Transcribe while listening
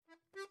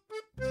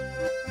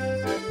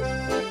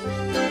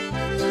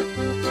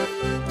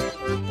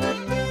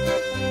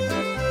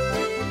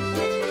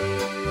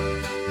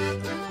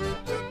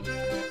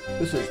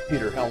This is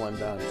Peter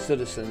Helland on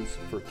Citizens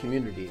for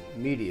Community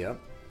Media,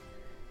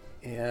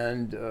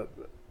 and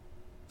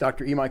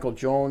Dr. E. Michael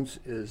Jones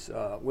is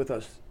with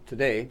us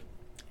today.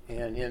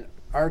 And in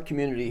our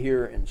community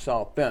here in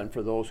South Bend,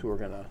 for those who are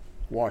going to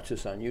watch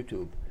this on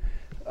YouTube,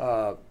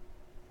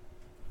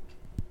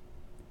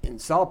 in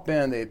South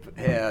Bend they've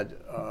had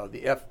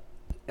the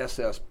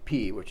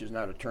FSSP, which is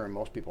not a term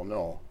most people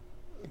know,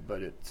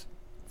 but it's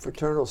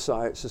Fraternal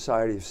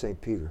Society of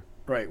St. Peter.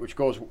 Right, which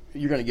goes,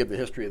 you're going to give the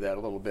history of that a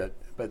little bit,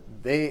 but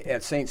they,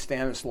 at St.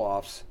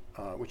 Stanislaus,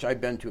 which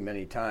I've been to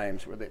many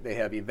times, where they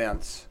have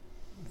events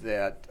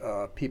that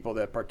people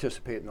that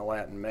participate in the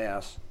Latin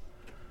Mass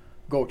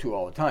go to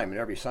all the time, and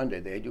every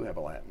Sunday they do have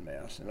a Latin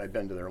Mass, and I've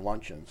been to their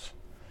luncheons.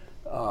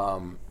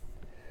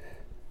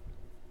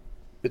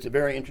 It's a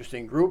very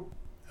interesting group.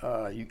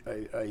 I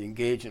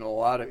engage in a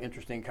lot of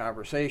interesting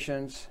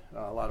conversations,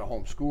 a lot of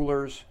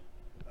homeschoolers.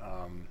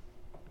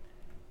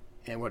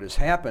 And what has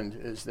happened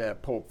is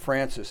that Pope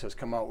Francis has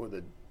come out with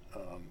an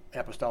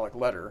apostolic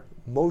letter.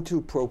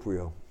 Motu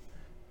proprio.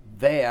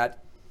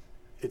 That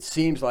it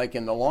seems like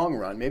in the long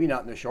run, maybe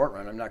not in the short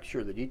run, I'm not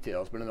sure the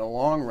details, but in the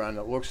long run,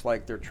 it looks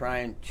like they're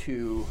trying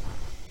to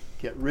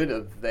get rid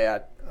of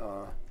that,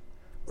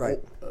 Right.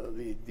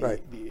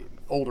 The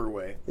older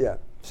way. Yeah.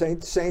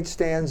 Saint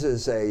Stan's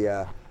is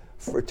a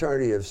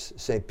fraternity of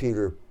St.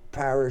 Peter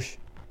Parish.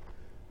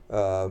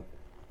 They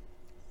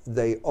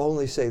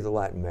only say the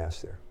Latin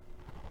Mass there.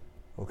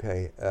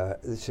 Okay,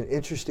 it's an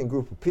interesting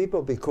group of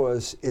people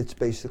because it's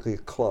basically a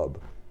club.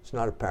 It's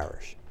not a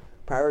parish.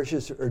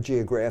 Parishes are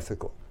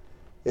geographical.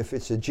 If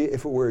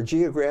it were a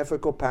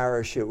geographical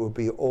parish, it would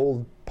be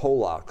old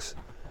Polacks,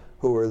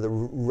 who are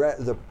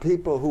the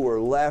people who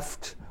are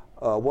left.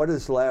 What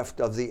is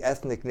left of the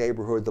ethnic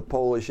neighborhood, the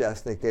Polish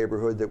ethnic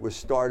neighborhood that was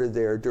started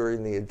there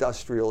during the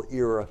industrial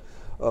era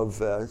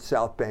of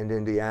South Bend,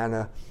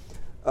 Indiana.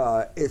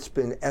 It's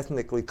been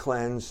ethnically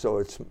cleansed, so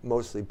it's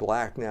mostly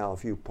black now.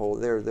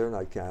 They're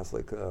not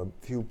Catholic. A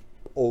few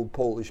old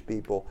Polish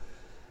people,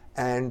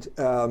 and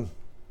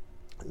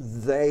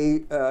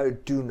they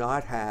do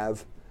not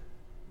have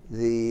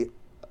the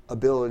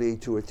ability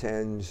to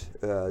attend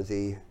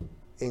the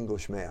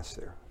English Mass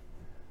there,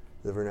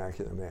 the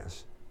vernacular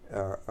Mass.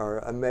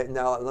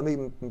 Now, let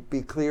me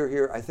be clear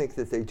here. I think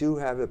that they do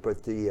have it,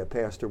 but the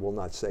pastor will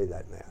not say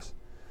that Mass.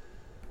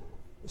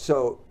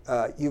 So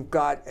you've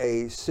got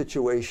a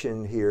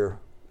situation here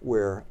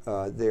where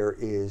there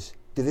is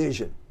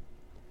division.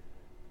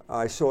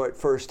 I saw it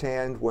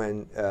firsthand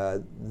when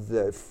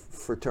the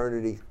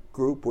fraternity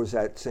group was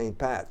at St.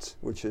 Pat's,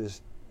 which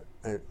is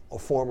a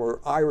former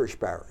Irish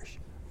parish,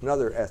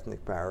 another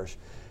ethnic parish,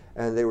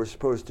 and they were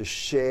supposed to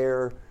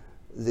share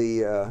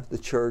the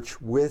church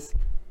with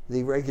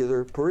the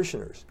regular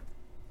parishioners.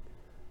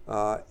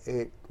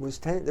 There was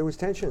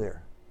tension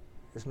there.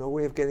 There's no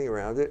way of getting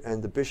around it,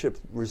 and the bishop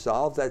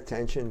resolved that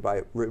tension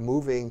by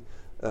removing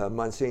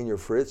Monsignor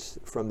Fritz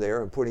from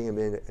there and putting him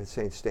in at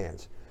St.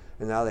 Stan's.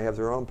 And now they have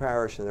their own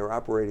parish, and they're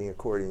operating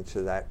according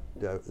to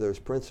those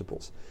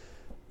principles.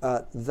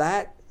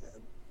 That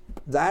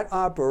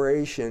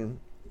operation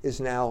is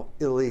now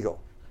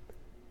illegal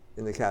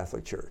in the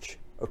Catholic Church,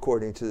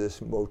 according to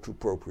this motu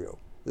proprio.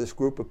 This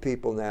group of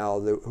people now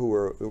who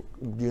are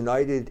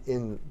united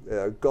in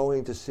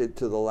going to sit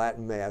to the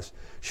Latin Mass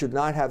should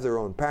not have their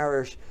own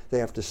parish. They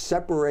have to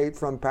separate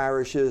from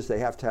parishes. They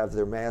have to have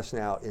their Mass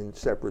now in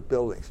separate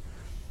buildings.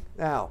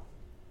 Now,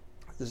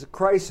 there's a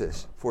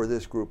crisis for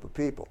this group of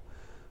people.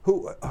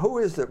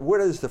 What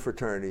is the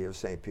Fraternity of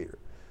St. Peter?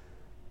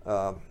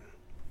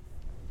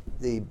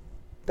 The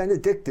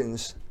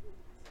Benedictines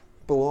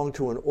belong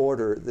to an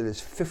order that is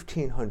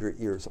 1,500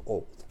 years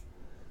old.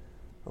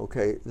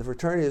 Okay, the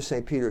Fraternity of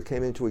St. Peter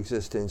came into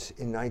existence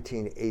in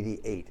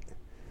 1988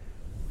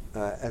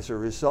 as a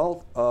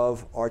result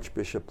of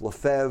Archbishop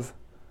Lefebvre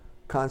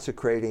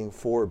consecrating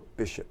 4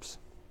 bishops.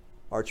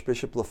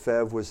 Archbishop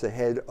Lefebvre was the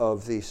head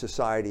of the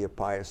Society of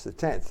Pius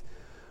X,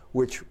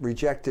 which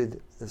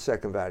rejected the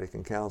Second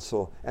Vatican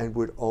Council and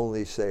would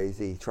only say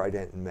the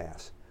Tridentan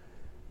Mass.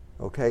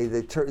 Okay,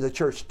 the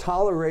church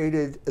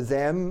tolerated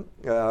them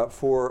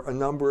for a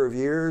number of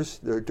years.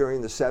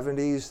 During the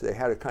 70s, they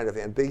had a kind of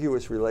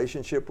ambiguous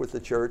relationship with the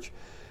church.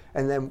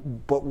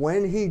 But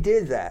when he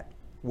did that,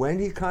 when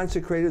he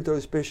consecrated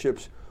those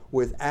bishops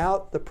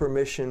without the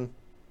permission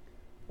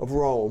of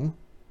Rome,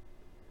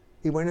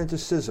 he went into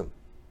schism.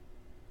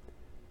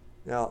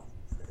 Now,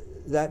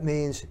 that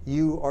means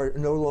you are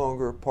no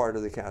longer part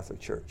of the Catholic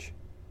Church.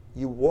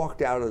 You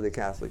walked out of the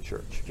Catholic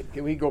Church.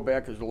 Can we go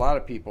back? There's a lot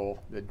of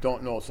people that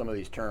don't know some of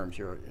these terms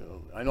here.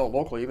 I know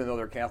locally, even though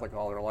they're Catholic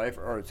all their life,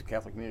 or it's a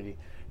Catholic community,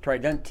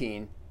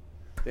 Tridentine,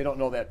 they don't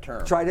know that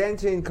term.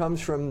 Tridentine comes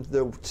from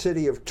the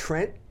city of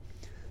Trent.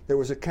 There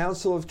was a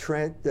Council of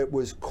Trent that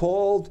was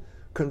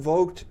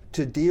convoked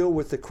to deal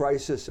with the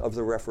crisis of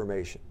the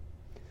Reformation.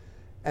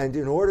 And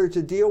in order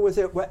to deal with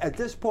it, at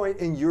this point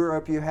in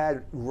Europe, you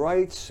had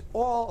rites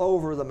all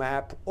over the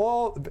map.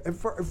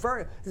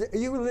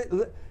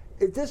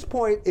 At this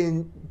point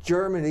in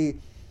Germany,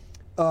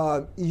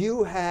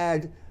 you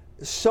had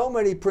so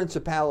many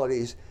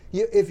principalities.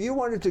 If you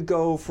wanted to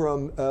go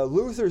from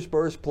Luther's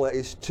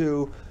birthplace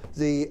to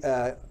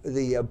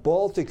the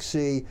Baltic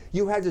Sea,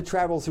 you had to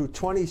travel through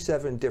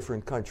 27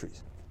 different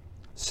countries.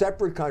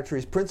 Separate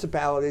countries,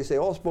 principalities. They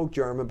all spoke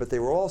German, but they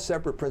were all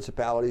separate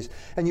principalities,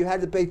 and you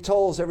had to pay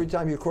tolls every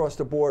time you crossed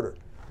the border.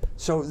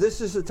 So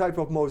this is the type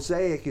of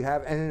mosaic you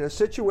have, and in a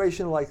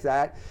situation like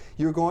that,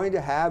 you're going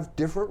to have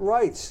different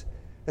rights.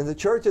 And the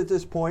church at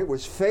this point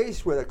was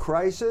faced with a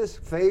crisis,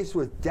 faced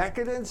with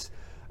decadence,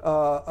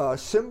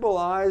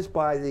 symbolized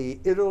by the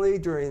Italy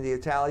during the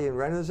Italian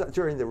Renaissance,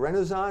 during the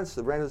Renaissance.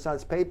 The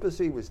Renaissance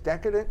papacy was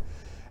decadent,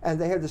 and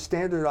they had to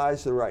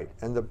standardize the rite.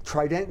 And the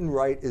Tridentan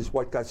Rite is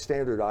what got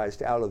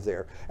standardized out of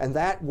there. And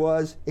that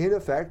was in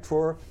effect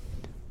for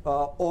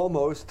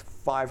almost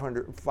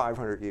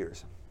 500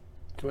 years.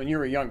 So when you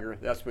were younger,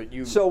 that's what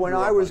you. So when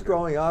I was under.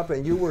 growing up,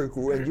 and you were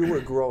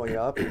growing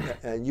up,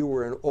 and you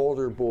were an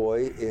older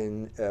boy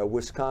in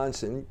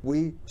Wisconsin,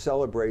 we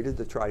celebrated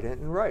the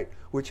Tridentan Rite,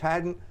 which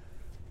hadn't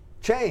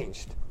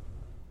changed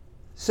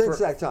since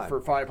that time.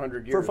 For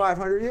 500 years. For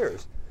 500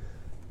 years.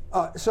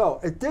 So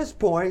at this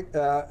point,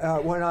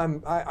 when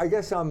I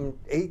guess I'm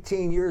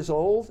 18 years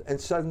old, and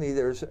suddenly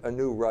there's a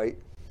new rite,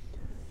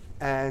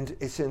 and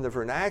it's in the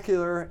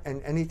vernacular,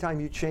 and anytime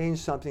you change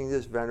something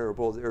this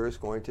venerable, there is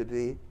going to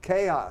be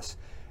chaos.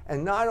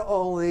 And not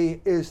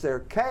only is there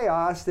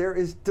chaos, there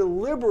is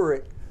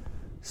deliberate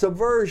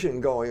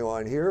subversion going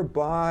on here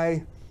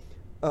by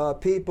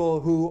people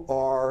who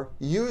are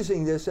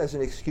using this as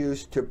an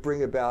excuse to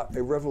bring about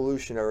a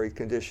revolutionary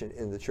condition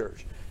in the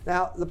church.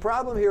 Now, the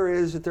problem here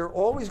is that there are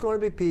always going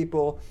to be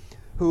people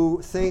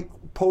who think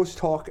post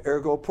hoc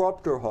ergo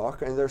propter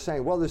hoc, and they're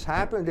saying, well, this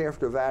happened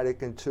after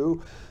Vatican II,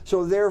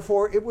 so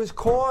therefore it was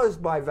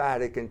caused by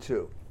Vatican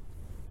II.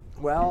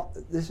 Well,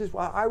 this is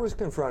what I was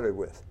confronted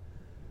with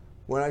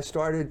when I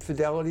started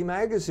Fidelity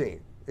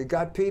Magazine. It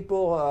got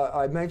people,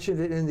 I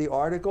mentioned it in the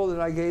article that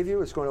I gave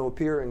you, it's going to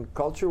appear in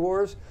Culture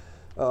Wars.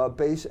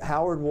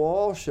 Howard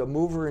Walsh, a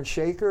mover and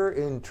shaker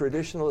in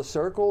traditionalist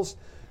circles,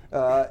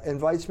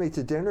 invites me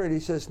to dinner, and he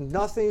says,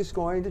 nothing's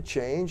going to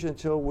change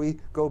until we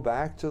go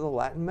back to the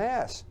Latin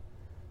Mass.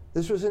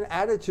 This was an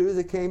attitude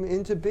that came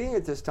into being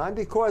at this time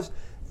because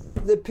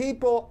the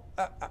people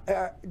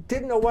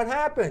didn't know what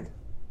happened.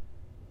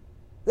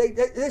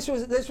 This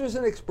was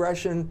an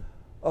expression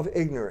of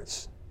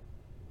ignorance.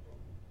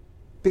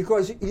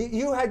 Because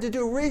you had to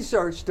do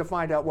research to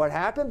find out what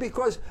happened,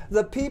 because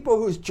the people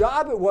whose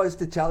job it was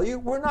to tell you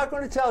were not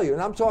going to tell you.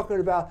 And I'm talking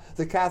about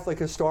the Catholic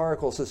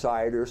Historical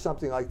Society or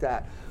something like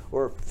that,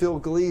 or Phil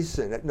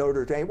Gleason at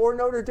Notre Dame, or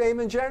Notre Dame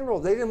in general.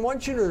 They didn't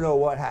want you to know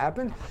what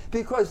happened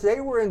because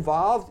they were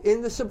involved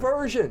in the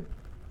subversion.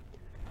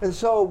 And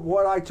so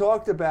what I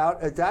talked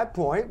about at that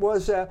point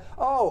was,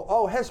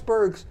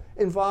 Hesburgh's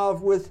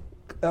involved with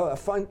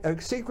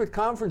secret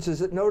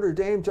conferences at Notre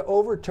Dame to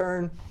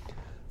overturn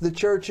the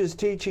church's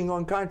teaching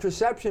on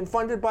contraception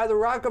funded by the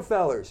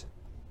Rockefellers.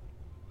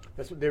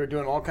 That's what they were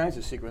doing, all kinds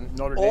of secret.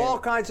 Notre Dame. All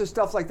kinds of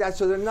stuff like that.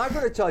 So they're not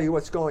going to tell you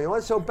what's going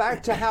on. So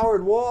back to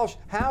Howard Walsh.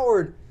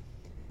 Howard,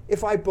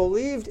 if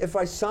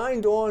I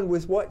signed on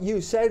with what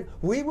you said,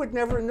 we would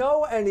never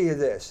know any of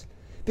this,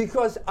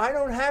 because I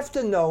don't have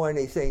to know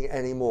anything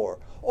anymore.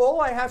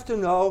 All I have to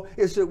know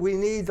is that we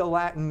need the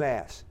Latin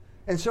Mass.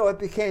 And so it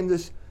became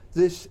this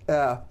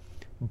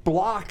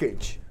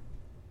blockage.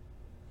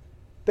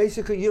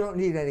 Basically, you don't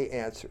need any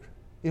answer.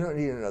 You don't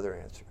need another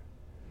answer.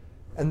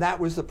 And that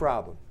was the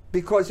problem.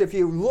 Because if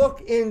you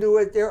look into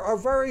it, there are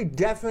very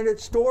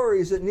definite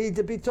stories that need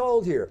to be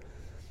told here.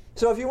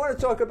 So if you want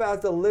to talk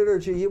about the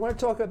liturgy, you want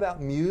to talk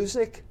about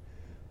music,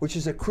 which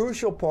is a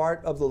crucial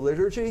part of the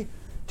liturgy.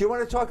 Do you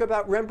want to talk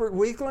about Rembert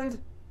Weekland?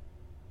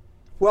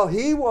 Well,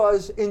 he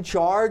was in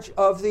charge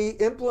of the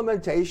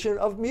implementation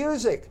of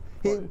music.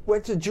 He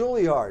went to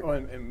Juilliard. Oh,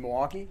 in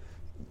Milwaukee?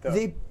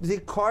 The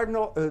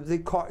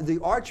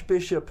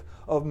Archbishop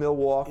of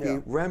Milwaukee, yeah.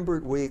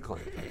 Rembert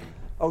Weekland.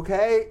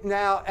 Okay,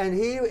 now, and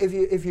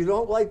if you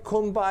don't like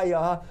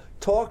Kumbaya,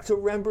 talk to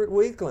Rembert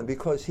Weekland,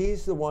 because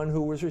he's the one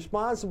who was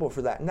responsible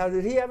for that. Now,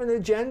 did he have an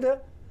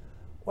agenda?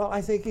 Well, I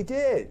think he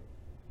did.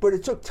 But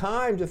it took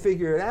time to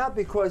figure it out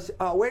because,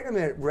 wait a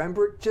minute,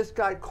 Rembert just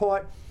got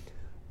caught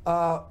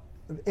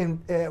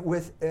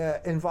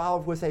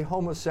involved with a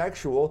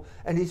homosexual,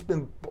 and he's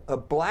been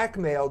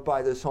blackmailed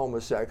by this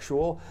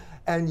homosexual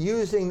and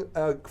using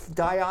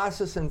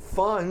diocesan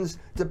funds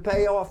to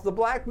pay off the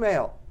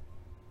blackmail.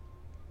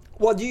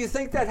 Well, do you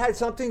think that had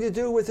something to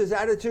do with his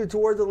attitude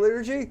toward the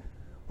liturgy?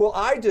 Well,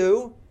 I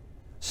do.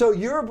 So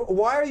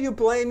why are you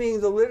blaming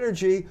the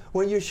liturgy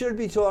when you should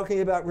be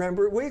talking about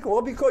Rembert Weekland?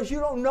 Well, because you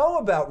don't know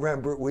about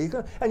Rembert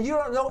Weekland, and you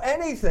don't know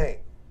anything.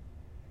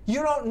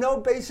 You don't know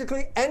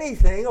basically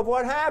anything of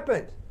what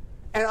happened.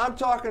 And I'm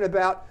talking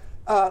about,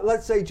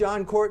 let's say,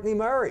 John Courtney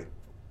Murray,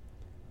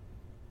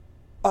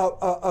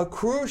 a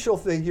crucial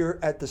figure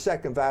at the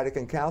Second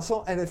Vatican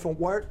Council. And if it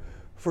weren't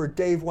for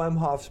Dave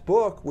Wemhoff's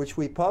book, which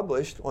we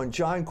published on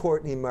John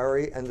Courtney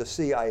Murray and the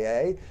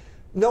CIA,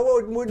 no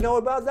one would know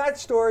about that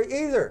story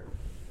either.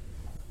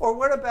 Or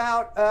what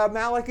about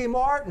Malachi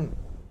Martin?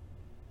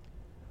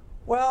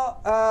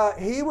 Well,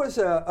 he was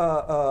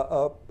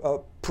a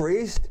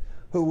priest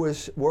who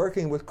was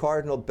working with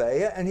Cardinal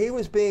Bea, and he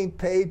was being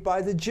paid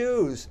by the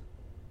Jews,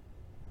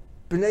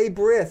 B'nai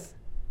B'rith,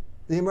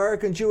 the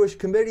American Jewish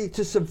Committee,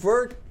 to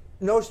subvert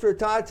Nostra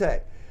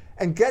Aetate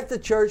and get the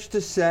church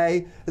to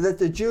say that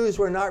the Jews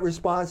were not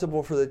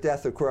responsible for the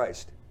death of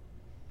Christ.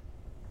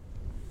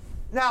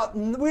 Now,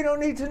 we don't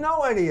need to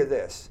know any of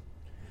this,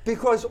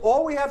 because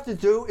all we have to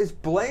do is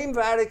blame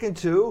Vatican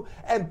II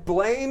and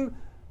blame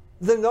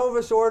the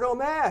Novus Ordo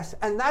Mass.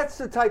 And that's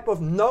the type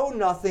of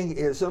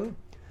know-nothingism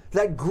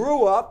that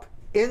grew up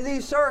in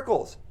these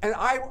circles. And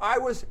I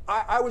was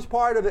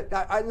part of it.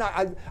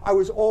 I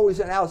was always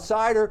an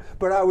outsider,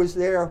 but I was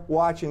there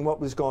watching what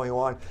was going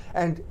on.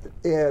 And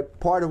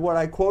part of what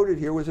I quoted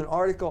here was an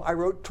article I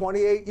wrote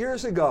 28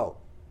 years ago.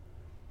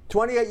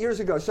 28 years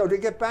ago. So to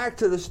get back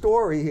to the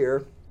story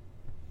here,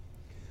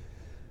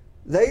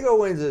 they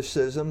go into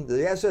schism, the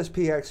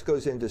SSPX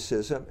goes into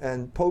schism,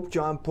 and Pope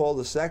John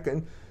Paul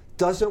II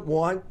doesn't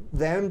want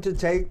them to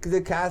take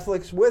the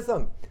Catholics with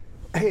them.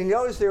 And he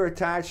knows they're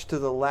attached to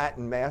the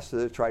Latin Mass, to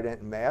the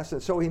Tridentine Mass,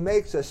 and so he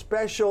makes a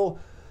special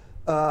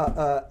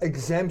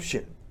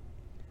exemption.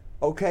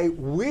 Okay,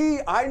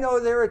 I know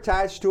they're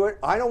attached to it.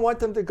 I don't want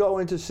them to go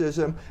into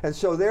schism, and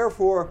so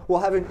therefore we'll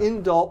have an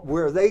indult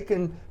where they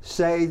can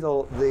say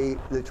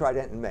the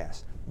Tridentine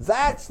Mass.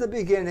 That's the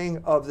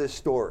beginning of this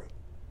story.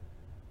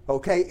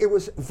 Okay, it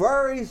was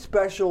very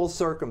special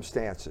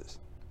circumstances.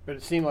 But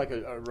it seemed like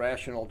a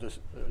rational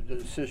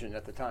decision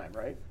at the time,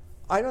 right?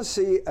 I don't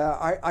see,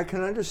 I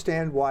can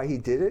understand why he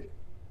did it.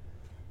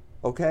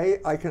 Okay,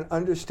 I can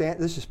understand,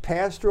 this is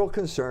pastoral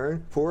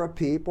concern for a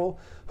people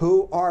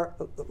who are,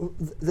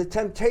 the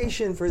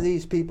temptation for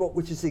these people,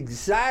 which is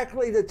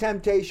exactly the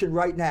temptation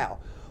right now.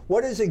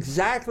 What is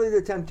exactly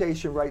the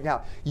temptation right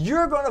now?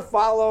 You're going to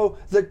follow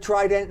the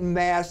Tridentine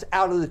Mass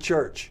out of the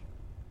church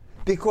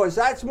because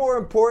that's more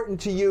important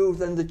to you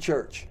than the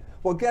church.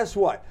 Well, guess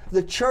what?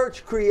 The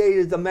church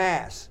created the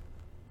Mass.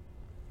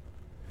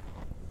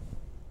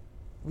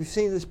 We've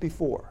seen this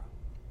before.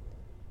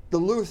 The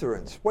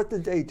Lutherans, what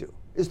did they do?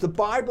 Is the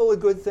Bible a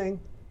good thing?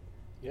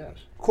 Yes.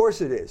 Of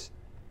course it is.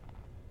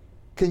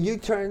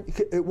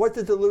 What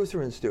did the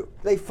Lutherans do?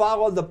 They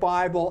followed the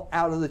Bible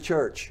out of the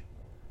church.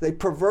 They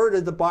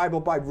perverted the Bible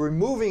by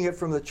removing it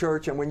from the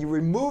church, and when you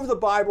remove the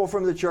Bible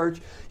from the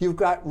church, you've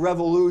got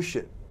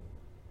revolution.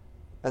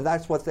 And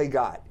that's what they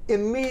got.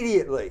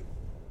 Immediately,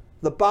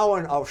 the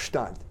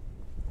Bauernaufstand,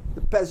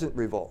 the peasant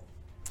revolt.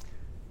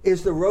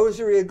 Is the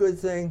rosary a good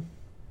thing?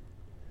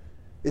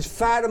 Is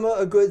Fatima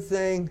a good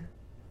thing?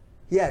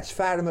 Yes,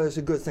 Fatima is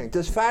a good thing.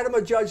 Does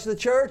Fatima judge the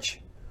church?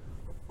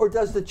 Or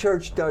does the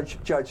church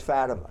judge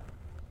Fatima?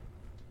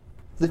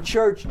 The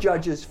church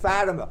judges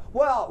Fatima.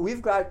 Well,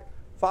 we've got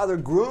Father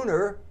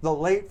Gruner, the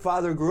late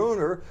Father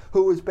Gruner,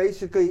 who was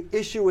basically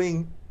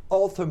issuing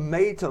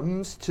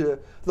ultimatums to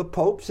the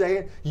Pope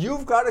saying,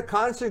 you've got to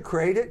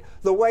consecrate it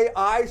the way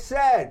I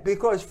said,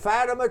 because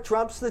Fatima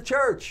trumps the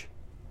church.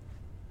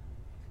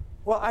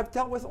 Well, I've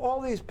dealt with all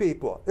these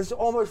people. It's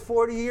almost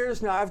 40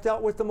 years now. I've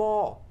dealt with them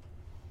all.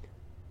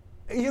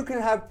 You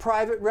can have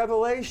private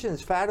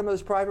revelations,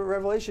 Fatima's private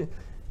revelation.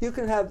 You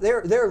can have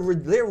they're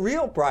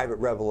real private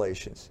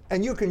revelations,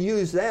 and you can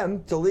use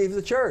them to leave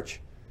the church.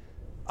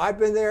 I've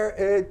been there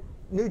at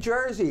New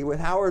Jersey with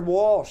Howard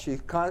Walsh. He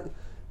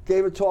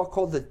gave a talk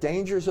called The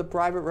Dangers of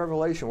Private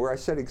Revelation, where I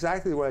said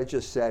exactly what I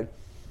just said.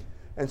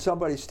 And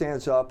somebody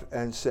stands up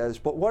and says,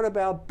 but what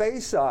about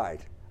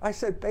Bayside? I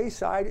said,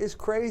 Bayside is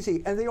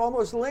crazy. And they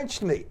almost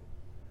lynched me.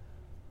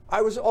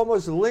 I was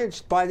almost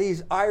lynched by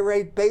these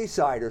irate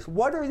Baysiders.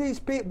 What are these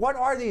people? What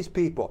are these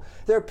people?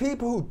 They're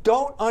people who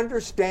don't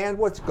understand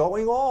what's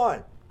going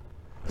on.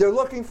 They're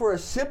looking for a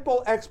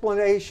simple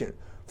explanation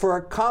for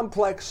a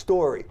complex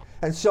story.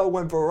 And so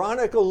when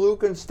Veronica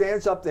Lucan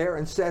stands up there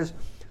and says,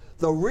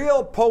 the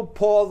real Pope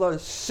Paul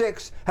VI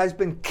has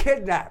been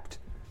kidnapped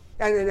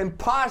and an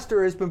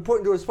imposter has been put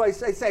into his place,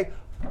 they say,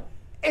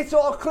 it's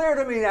all clear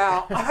to me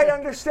now. I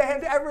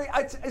understand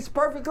it's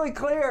perfectly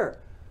clear.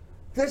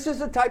 This is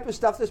the type of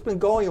stuff that's been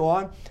going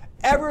on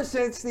ever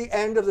since the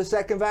end of the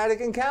Second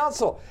Vatican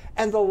Council.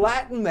 And the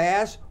Latin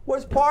Mass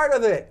was part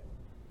of it.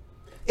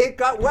 It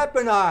got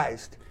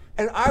weaponized.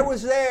 And I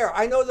was there.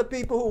 I know the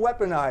people who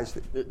weaponized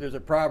it. There's a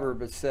proverb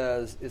that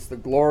says, it's the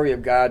glory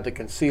of God to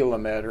conceal a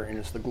matter, and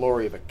it's the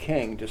glory of a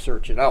king to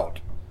search it out.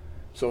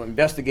 So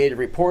investigative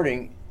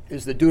reporting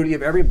is the duty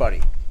of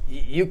everybody.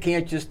 You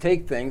can't just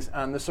take things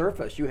on the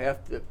surface. You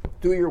have to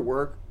do your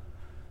work.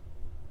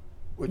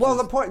 Well,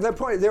 the point,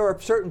 there are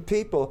certain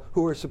people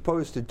who are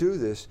supposed to do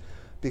this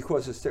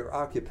because it's their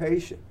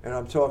occupation. And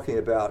I'm talking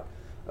about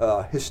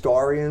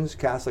historians,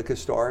 Catholic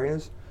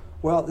historians.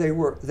 Well, they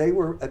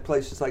were at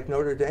places like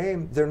Notre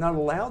Dame. They're not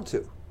allowed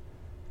to.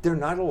 They're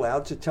not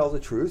allowed to tell the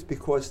truth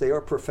because they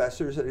are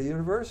professors at a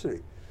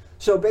university.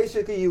 So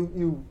basically,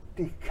 you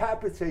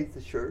decapitate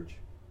the church.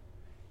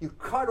 You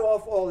cut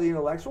off all the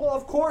intellects. Well,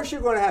 of course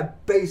you're going to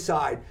have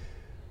Bayside.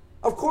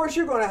 Of course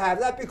you're going to have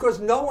that because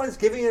no one's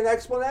giving an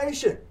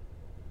explanation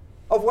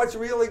of what's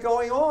really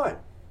going on.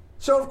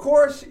 So of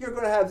course you're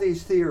going to have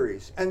these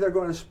theories, and they're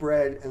going to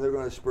spread, and they're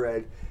going to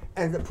spread.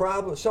 And the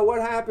problem, so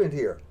what happened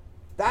here?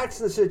 That's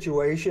the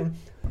situation.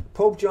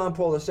 Pope John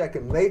Paul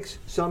II makes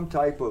some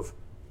type of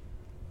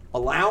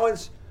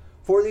allowance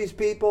for these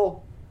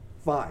people.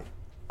 Fine.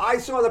 I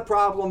saw the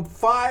problem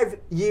 5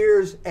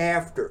 years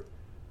after.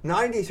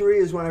 93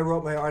 is when I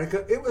wrote my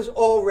article. It was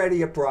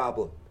already a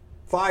problem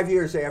 5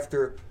 years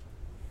after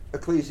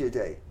Ecclesia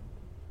Dei.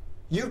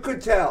 You could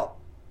tell.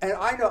 And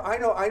I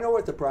know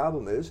what the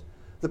problem is.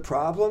 The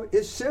problem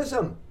is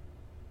schism.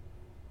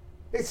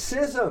 It's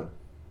schism.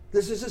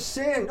 This is a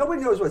sin.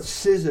 Nobody knows what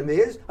schism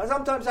is.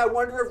 Sometimes I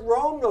wonder if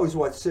Rome knows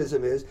what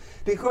schism is,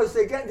 because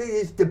they get into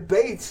these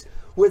debates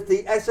with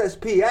the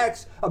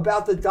SSPX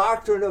about the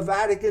doctrine of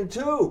Vatican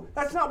II.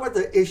 That's not what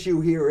the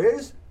issue here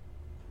is.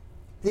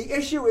 The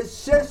issue is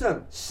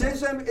schism.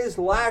 Schism is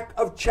lack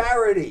of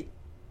charity.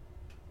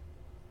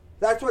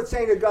 That's what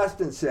St.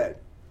 Augustine said.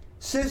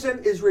 Schism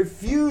is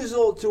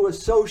refusal to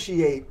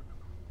associate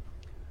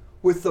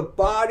with the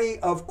body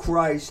of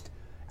Christ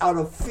out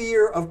of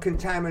fear of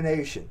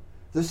contamination.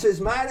 The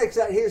schismatics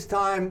at his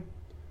time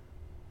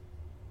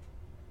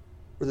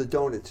were the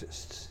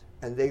Donatists,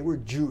 and they were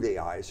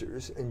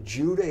Judaizers, and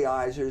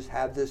Judaizers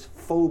have this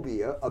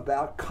phobia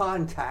about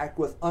contact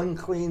with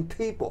unclean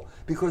people,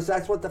 because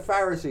that's what the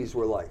Pharisees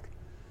were like.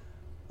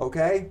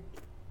 Okay?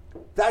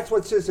 That's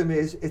what schism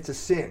is. It's a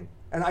sin.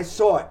 And I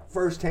saw it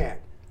firsthand.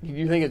 Do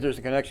you think that there's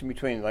a connection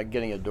between like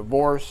getting a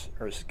divorce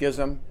or a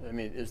schism? I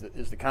mean,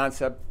 is the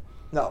concept?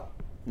 No.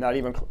 Not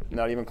even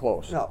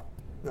close. No,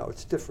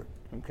 it's different.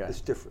 Okay.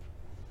 It's different.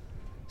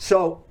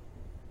 So,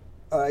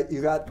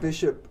 you got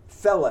Bishop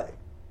Felle.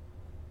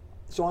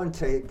 It's on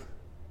tape.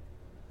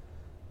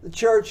 The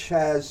church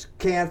has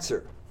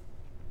cancer.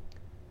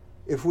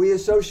 If we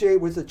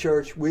associate with the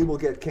church, we will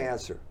get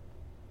cancer.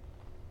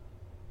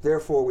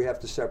 Therefore, we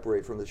have to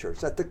separate from the church.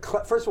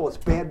 First of all, it's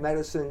bad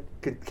medicine.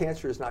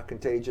 Cancer is not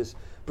contagious.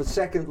 But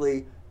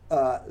secondly,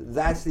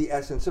 that's the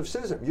essence of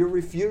schism. You're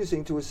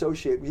refusing to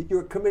associate.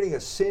 You're committing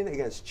a sin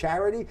against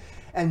charity,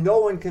 and no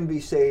one can be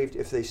saved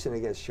if they sin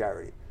against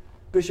charity.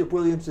 Bishop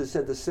Williams has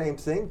said the same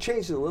thing,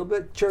 changed it a little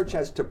bit. Church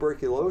has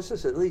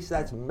tuberculosis. At least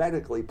that's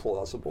medically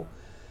plausible.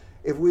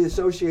 If we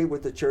associate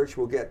with the church,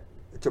 we'll get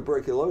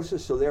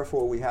tuberculosis, so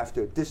therefore we have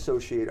to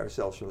dissociate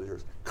ourselves from the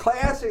church.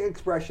 Classic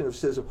expression of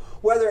schism.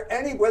 Whether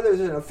it's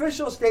an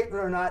official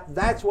statement or not,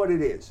 that's what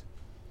it is.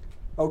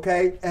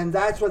 Okay? And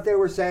that's what they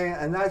were saying,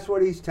 and that's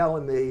what he's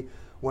telling me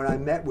when I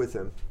met with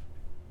him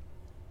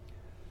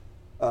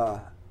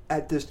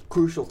at this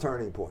crucial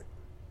turning point.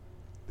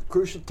 The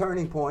crucial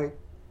turning point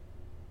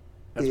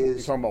You're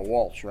talking about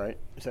Walsh, right?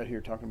 Is that who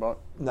you're talking about?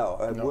 No,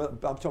 No.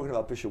 I'm talking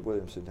about Bishop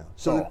Williamson now.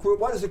 So Oh.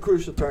 what is the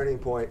crucial turning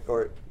point?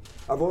 Or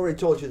I've already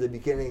told you the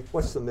beginning.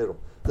 What's the middle?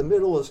 The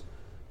middle is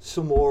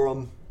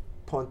Summorum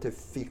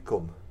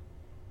Pontificum,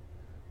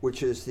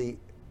 which is the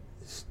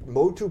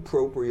motu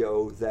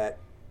proprio that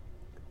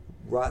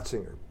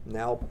Ratzinger,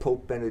 now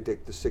Pope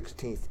Benedict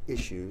XVI,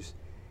 issues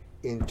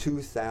in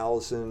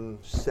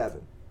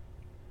 2007.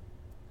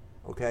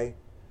 Okay?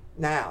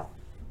 Now,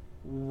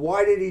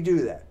 why did he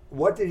do that?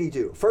 What did he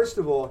do? First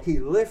of all, he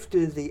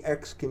lifted the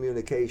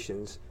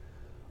excommunications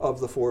of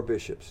the four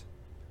bishops.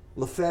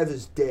 Lefebvre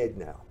is dead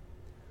now.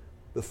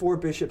 The four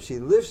bishops, he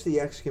lifts the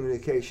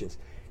excommunications.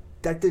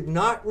 That did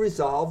not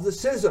resolve the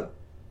schism.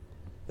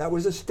 That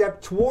was a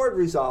step toward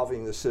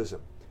resolving the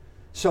schism.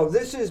 So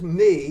this is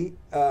me,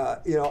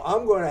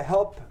 I'm going to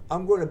help,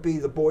 I'm going to be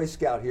the Boy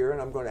Scout here,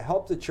 and I'm going to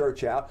help the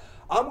church out.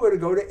 I'm going to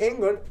go to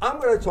England. I'm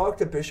going to talk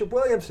to Bishop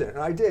Williamson. And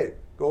I did.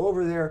 Go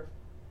over there.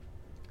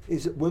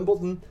 He's at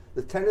Wimbledon.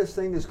 The tennis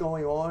thing is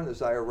going on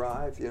as I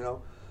arrive,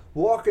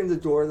 Walk in the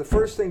door. The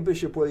first thing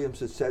Bishop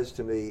Williamson says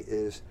to me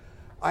is,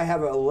 I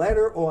have a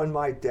letter on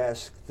my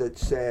desk that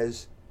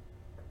says,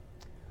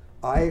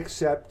 I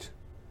accept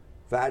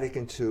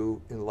Vatican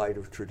II in light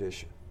of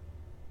tradition.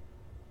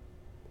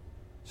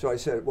 So I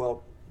said,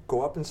 well,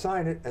 go up and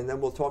sign it, and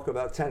then we'll talk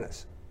about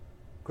tennis,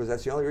 because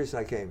that's the only reason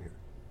I came here.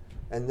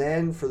 And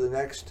then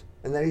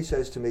and then he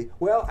says to me,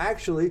 well,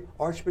 actually,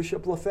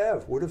 Archbishop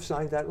Lefebvre would have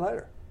signed that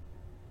letter.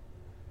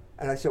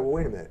 And I said, well,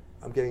 wait a minute.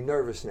 I'm getting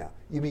nervous now.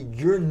 You mean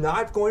you're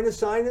not going to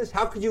sign this?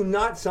 How could you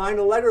not sign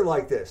a letter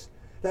like this?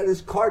 That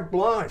is carte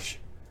blanche.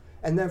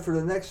 And then for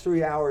the next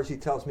 3 hours, he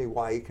tells me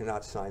why he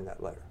cannot sign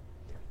that letter.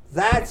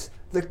 That's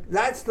the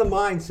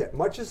mindset.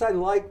 Much as I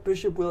like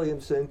Bishop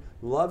Williamson,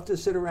 love to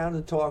sit around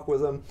and talk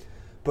with him,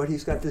 but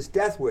he's got this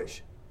death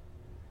wish.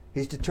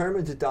 He's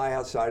determined to die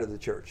outside of the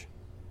church.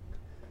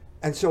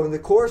 And so in the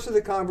course of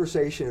the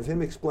conversation of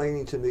him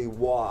explaining to me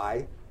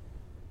why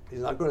he's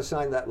not going to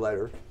sign that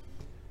letter,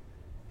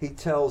 he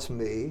tells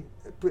me,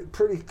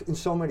 pretty in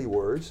so many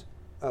words,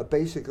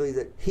 basically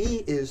that he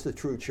is the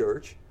true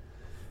church,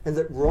 and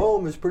that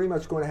Rome is pretty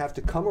much going to have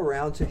to come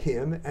around to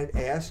him and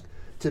ask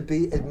to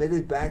be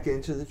admitted back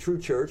into the true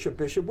church of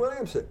Bishop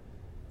Williamson.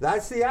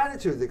 That's the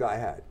attitude the guy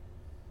had.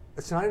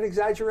 It's not an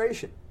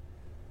exaggeration.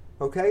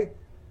 Okay?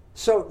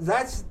 So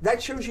that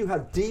shows you how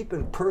deep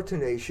and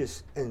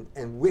pertinacious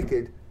and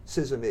wicked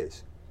schism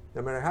is.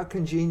 no matter how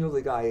congenial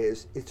the guy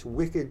is, it's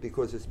wicked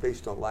because it's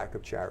based on lack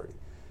of charity.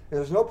 And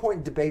there's no point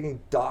in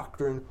debating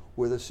doctrine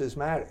with a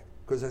schismatic,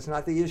 because that's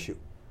not the issue.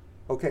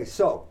 Okay,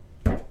 so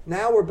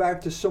now we're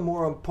back to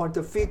Summorum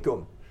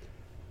Pontificum.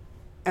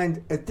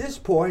 And at this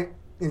point,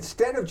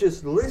 instead of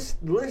just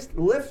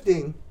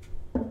lifting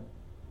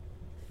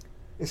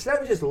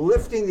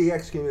the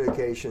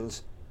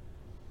excommunications,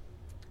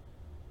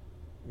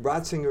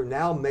 Ratzinger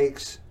now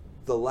makes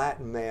the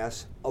Latin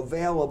Mass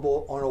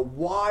available on a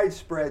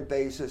widespread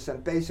basis,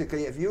 and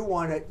basically, if you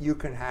want it, you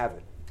can have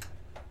it.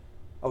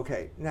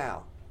 Okay,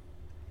 now,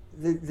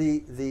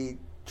 the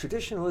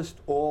traditionalists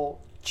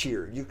all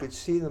cheered. You could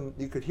see them,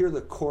 you could hear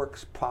the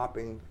corks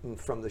popping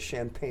from the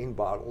champagne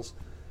bottles.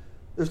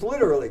 There's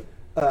literally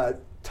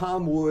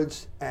Tom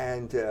Woods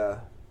and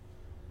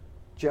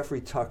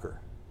Jeffrey Tucker.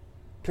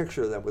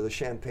 Picture them with a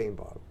champagne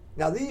bottle.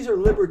 Now, these are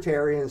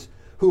libertarians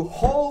who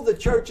hold the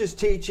church's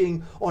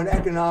teaching on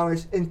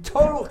economics in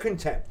total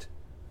contempt.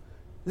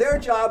 Their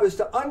job is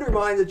to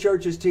undermine the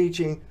church's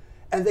teaching,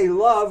 and they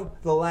love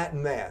the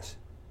Latin Mass.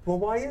 Well,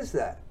 why is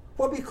that?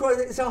 Well, because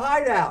it's a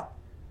hideout.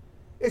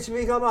 It's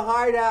become a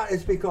hideout.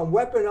 It's become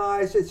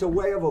weaponized. It's a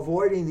way of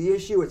avoiding the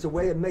issue. It's a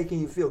way of making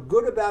you feel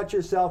good about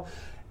yourself.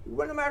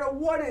 Well, no matter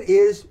what it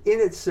is in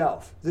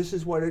itself, this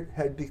is what it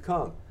had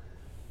become.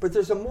 But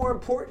there's a more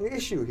important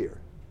issue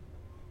here.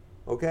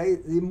 Okay?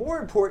 The more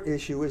important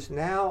issue is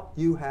now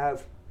you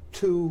have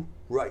two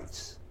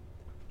rights.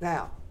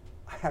 Now,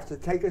 I have to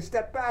take a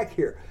step back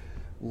here.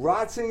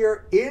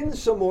 Ratzinger in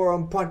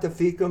Summorum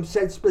Pontificum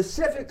said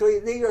specifically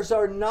these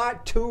are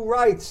not two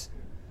rights.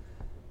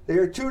 They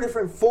are two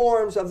different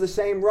forms of the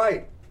same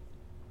right.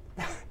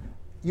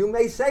 You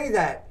may say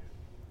that,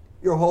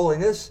 Your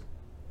Holiness,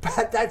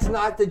 but that's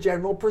not the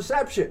general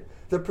perception.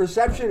 The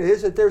perception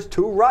is that there's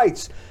two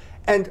rights.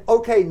 And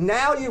okay,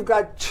 now you've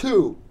got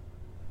two.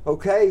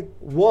 Okay,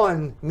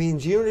 one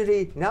means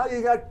unity. Now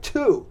you got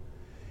two.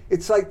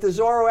 It's like the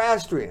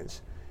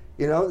Zoroastrians.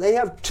 You know, they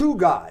have two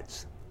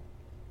gods.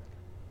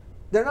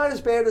 They're not as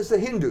bad as the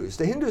Hindus.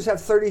 The Hindus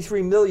have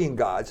 33 million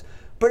gods,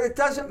 but it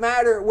doesn't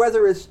matter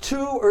whether it's 2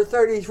 or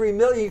 33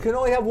 million. You can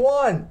only have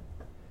one,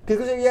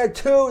 because if you had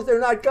two, they're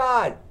not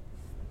God.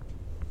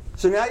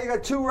 So now you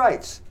got two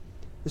rights.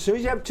 As soon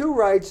as you have two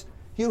rights,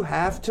 you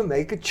have to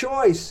make a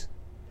choice.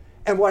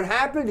 And what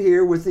happened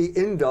here with the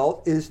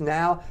indult is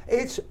now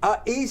it's an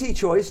easy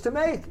choice to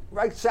make,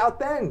 right? South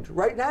Bend,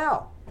 right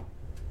now.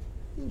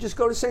 You can just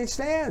go to St.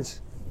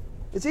 Stan's.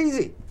 It's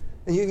easy.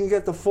 And you can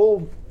get the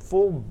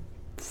full-blown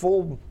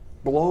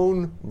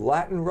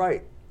Latin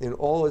rite in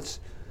all its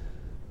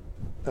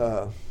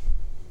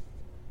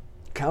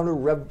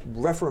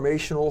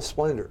counter-reformational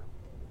splendor.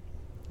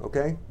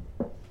 Okay?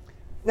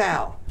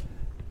 Now,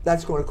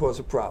 that's going to cause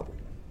a problem,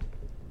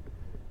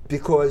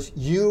 because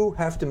you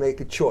have to make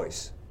a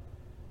choice.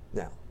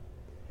 Now,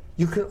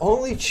 you can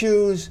only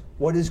choose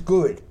what is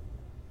good.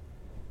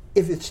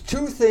 If it's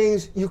two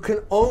things, you can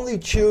only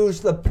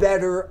choose the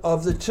better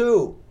of the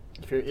two.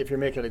 If you're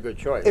making a good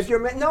choice. If you're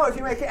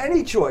making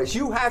any choice,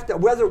 you have to,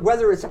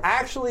 whether it's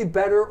actually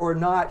better or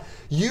not,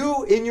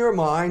 you in your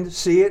mind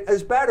see it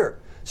as better.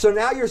 So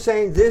now you're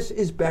saying this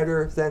is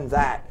better than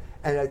that.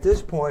 And at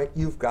this point,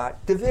 you've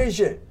got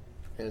division.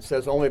 And it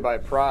says only by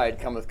pride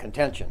cometh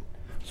contention.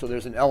 So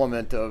there's an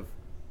element of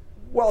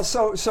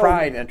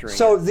pride entering.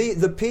 So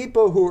the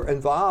people who are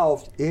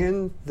involved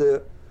in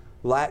the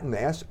Latin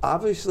Mass,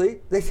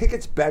 obviously, they think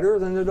it's better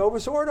than the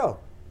Novus Ordo.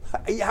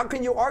 How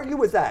can you argue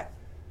with that?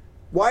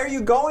 Why are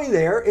you going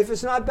there if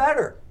it's not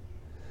better?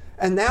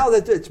 And now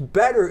that it's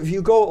better, if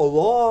you go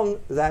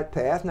along that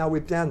path, now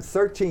we've done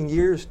 13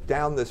 years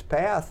down this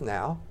path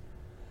now,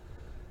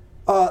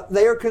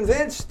 they are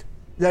convinced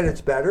that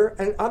it's better.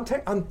 And I'm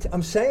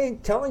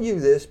telling you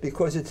this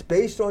because it's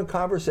based on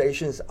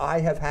conversations I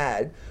have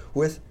had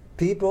with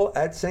people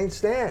at St.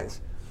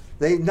 Stan's.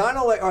 They not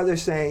only are they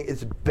saying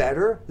it's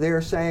better, they are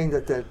saying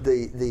that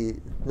the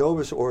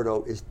Novus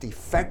Ordo is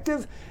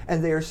defective,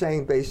 and they are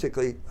saying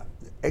basically,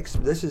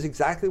 this is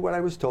exactly what I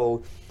was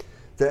told,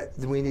 that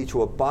we need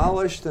to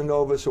abolish the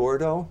Novus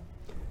Ordo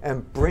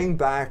and bring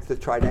back the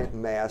Trident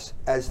Mass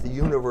as the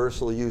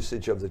universal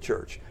usage of the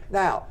church.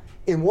 Now,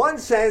 in one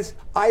sense,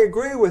 I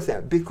agree with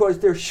them, because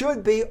there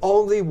should be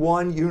only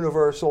one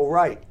universal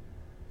rite,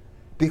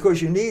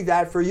 because you need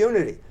that for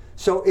unity.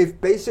 So if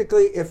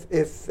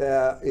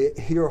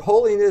Your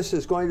Holiness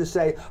is going to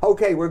say,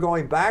 okay, we're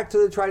going back to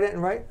the Trident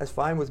Rite, that's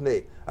fine with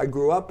me. I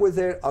grew up with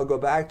it, I'll go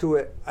back to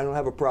it, I don't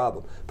have a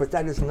problem. But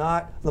that is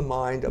not the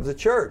mind of the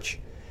church.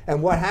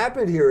 And what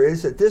happened here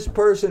is that this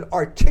person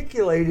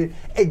articulated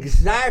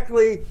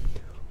exactly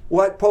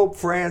what Pope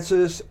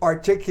Francis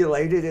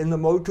articulated in the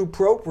Motu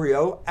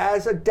Proprio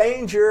as a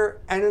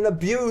danger and an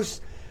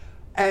abuse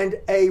and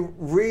a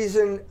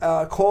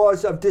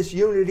cause of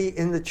disunity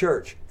in the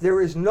church.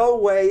 There is no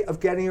way of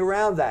getting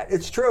around that.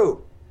 It's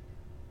true.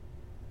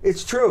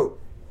 It's true.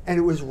 And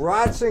it was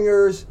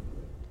Ratzinger's,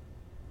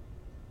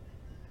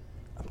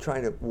 I'm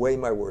trying to weigh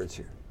my words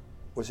here.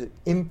 Was it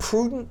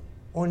imprudent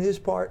on his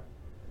part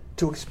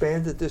to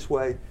expand it this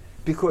way?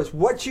 Because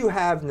what you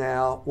have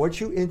now, what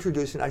you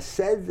introduce, and I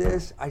said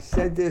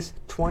this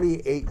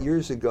 28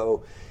 years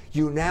ago,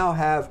 you now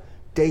have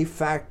de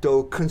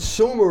facto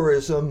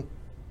consumerism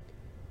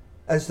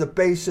as the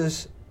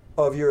basis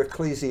of your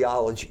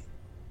ecclesiology.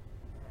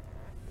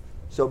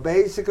 So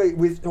basically,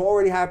 it's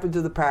already happened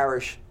to the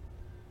parish.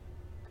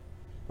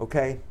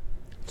 Okay?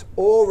 It's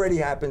already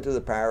happened to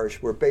the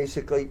parish where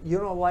basically, you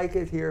don't like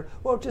it here,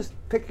 well, just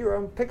pick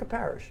a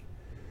parish.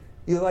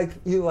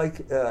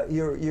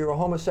 You're a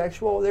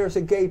homosexual, there's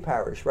a gay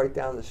parish right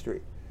down the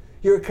street.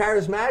 You're a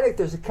charismatic,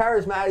 there's a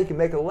charismatic, you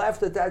make a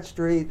left at that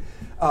street.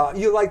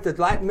 You like the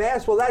Latin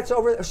Mass, well, that's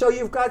over there. So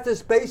you've got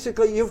this,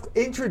 basically, you've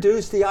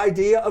introduced the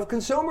idea of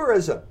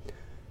consumerism.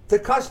 The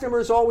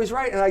customer's always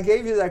right. And I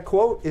gave you that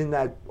quote in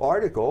that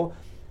article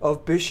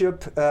of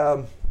Bishop,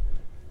 I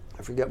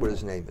forget what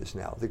his name is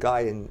now, the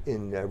guy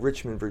in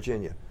Richmond,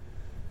 Virginia.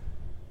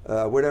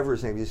 Whatever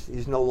his name is,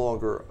 he's no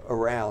longer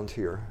around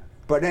here.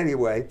 But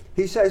anyway,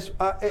 he says,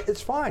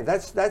 it's fine.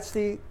 That's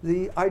the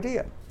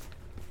idea.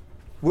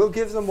 We'll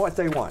give them what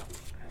they want.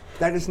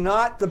 That is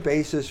not the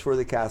basis for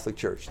the Catholic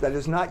Church. That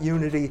is not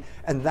unity,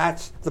 and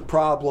that's the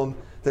problem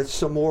that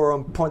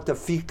Summorum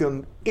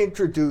Pontificum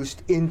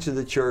introduced into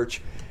the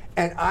Church.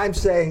 And I'm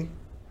saying,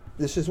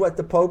 this is what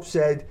the Pope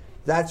said,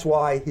 that's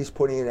why he's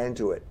putting an end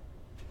to it.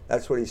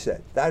 That's what he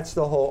said. That's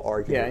the whole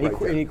argument.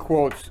 Yeah, and he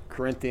quotes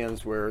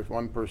Corinthians where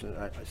one person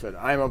said,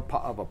 I'm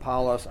of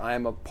Apollos,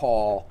 I'm of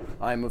Paul,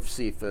 I'm of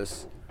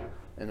Cephas,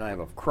 and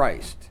I'm of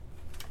Christ.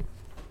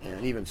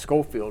 And even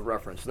Schofield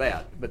referenced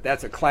that. But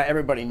that's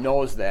everybody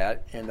knows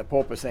that, and the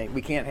Pope is saying,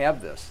 we can't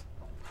have this.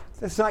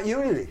 That's not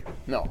unity.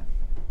 No.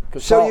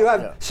 So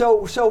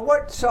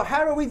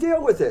how do we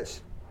deal with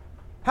this?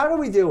 How do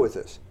we deal with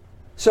this?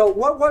 So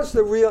what was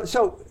the real?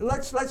 So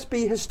let's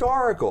be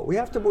historical. We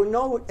have to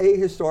know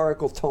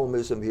ahistorical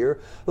Thomism here.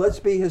 Let's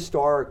be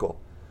historical.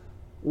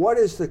 What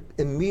is the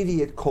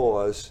immediate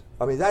cause?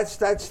 I mean, that's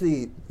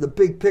the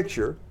big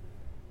picture.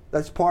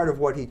 That's part of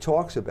what he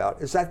talks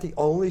about. Is that the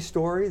only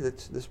story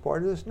that's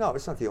part of this? No,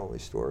 it's not the only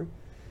story,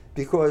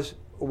 because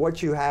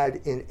what you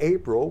had in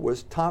April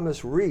was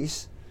Thomas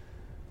Rees,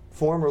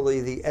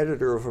 formerly the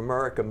editor of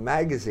America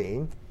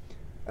Magazine,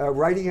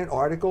 writing an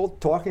article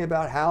talking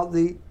about how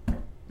the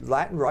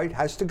Latin Rite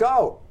has to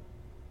go.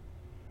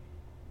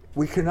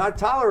 We cannot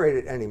tolerate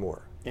it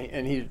anymore.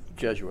 And he's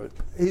Jesuit.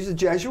 He's a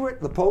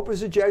Jesuit. The Pope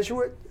is a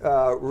Jesuit.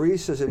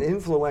 Rees is an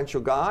influential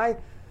guy.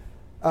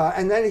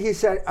 And then he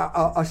said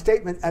a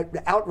statement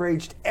that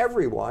outraged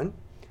everyone.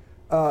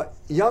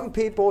 Young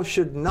people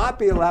should not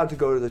be allowed to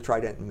go to the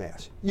Tridental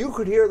Mass. You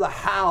could hear the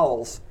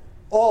howls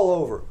all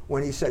over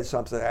when he said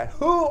something like that.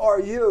 Who are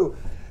you?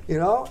 You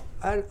know,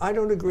 and I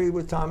don't agree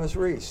with Thomas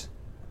Rees.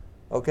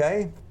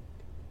 Okay?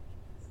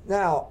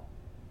 Now,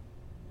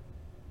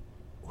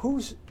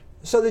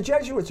 so the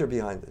Jesuits are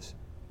behind this.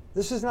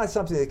 This is not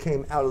something that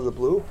came out of the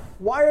blue.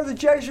 Why are the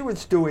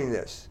Jesuits doing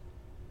this?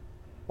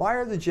 Why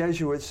are the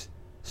Jesuits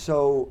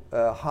so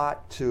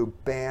hot to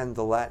ban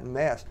the Latin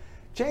Mass?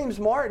 James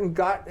Martin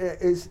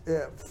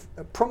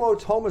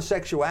promotes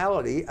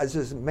homosexuality as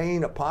his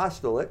main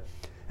apostolate,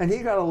 and he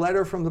got a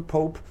letter from the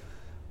Pope,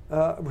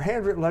 a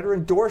handwritten letter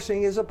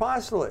endorsing his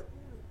apostolate,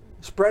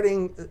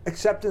 spreading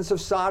acceptance of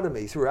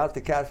sodomy throughout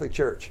the Catholic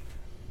Church.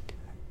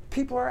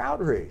 People are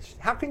outraged.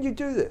 How can you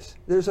do this?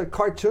 There's a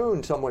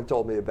cartoon someone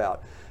told me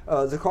about.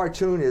 The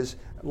cartoon is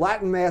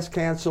Latin Mass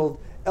canceled,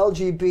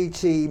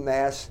 LGBT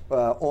Mass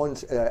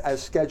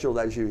as scheduled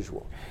as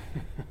usual.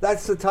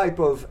 That's the type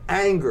of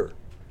anger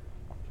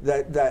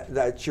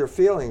that you're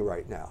feeling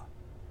right now.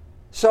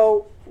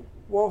 So,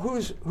 well,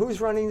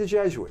 who's running the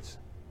Jesuits?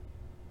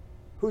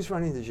 Who's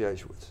running the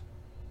Jesuits?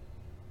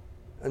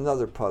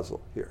 Another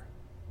puzzle here.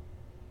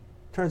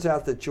 Turns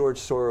out that George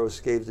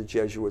Soros gave the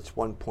Jesuits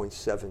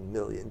 $1.7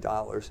 million.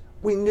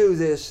 We knew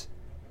this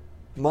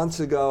months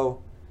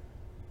ago.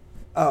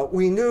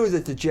 We knew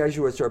that the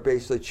Jesuits are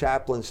basically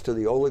chaplains to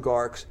the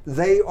oligarchs.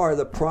 They are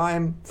the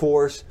prime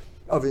force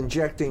of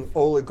injecting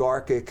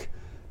oligarchic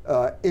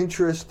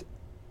interest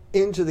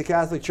into the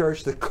Catholic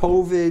Church.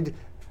 The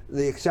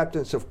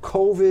acceptance of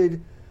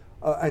COVID,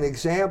 an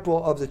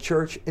example of the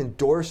Church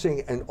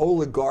endorsing an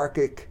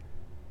oligarchic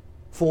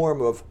form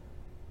of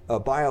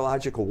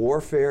biological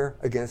warfare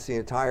against the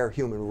entire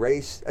human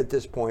race at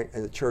this point,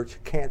 and the Church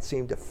can't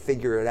seem to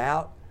figure it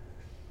out.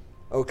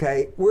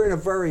 Okay, we're in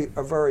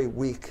a very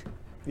weak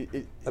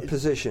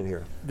position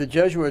here. The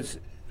Jesuits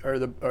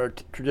are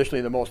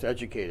traditionally the most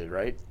educated,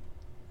 right?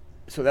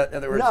 So that, in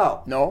other words,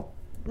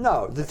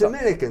 No, the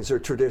Dominicans are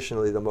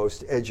traditionally the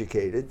most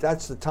educated.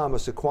 That's the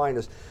Thomas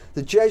Aquinas.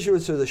 The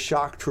Jesuits are the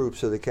shock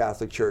troops of the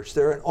Catholic Church.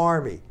 They're an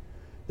army.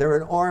 They're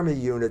an army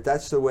unit.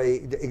 That's the way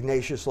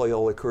Ignatius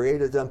Loyola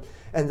created them.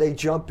 And they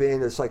jump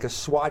in. It's like a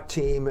SWAT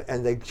team,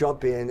 and they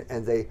jump in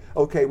and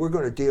we're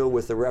going to deal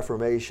with the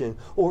Reformation,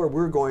 or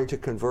we're going to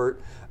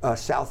convert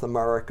South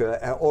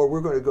America, or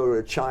we're going to go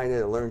to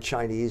China and learn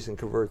Chinese and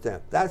convert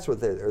them. That's what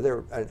they're.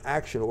 They're an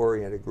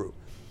action-oriented group.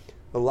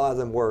 A lot of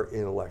them were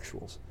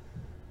intellectuals.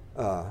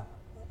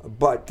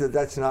 But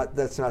that's not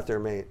their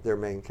main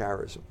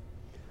charism.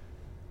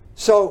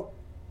 So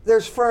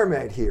there's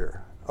ferment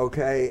here,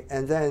 okay?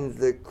 And then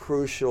the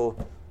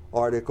crucial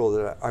article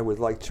that I would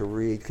like to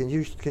read. Can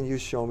you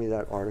show me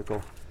that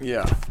article?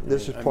 Yeah.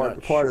 This is I'm part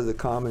not sure. of the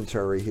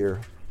commentary here.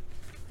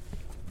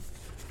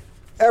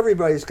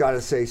 Everybody's got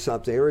to say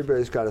something.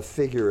 Everybody's got to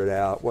figure it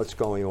out, what's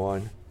going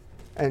on.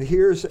 And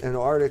here's an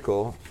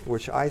article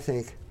which I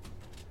think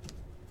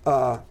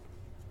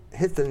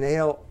hit the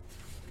nail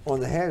on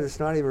the head. It's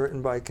not even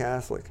written by a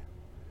Catholic.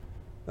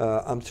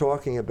 I'm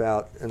talking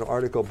about an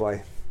article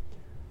by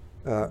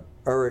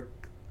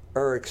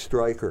Eric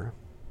Stryker.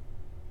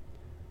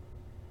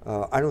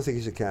 I don't think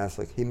he's a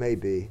Catholic. He may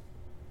be.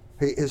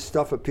 His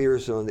stuff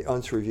appears on the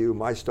Unz Review.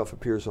 My stuff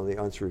appears on the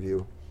Unz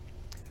Review.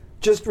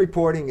 Just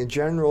reporting in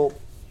general,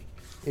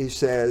 he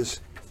says,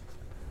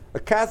 a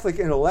Catholic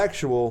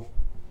intellectual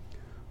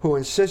who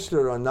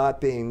insisted on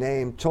not being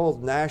named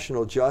told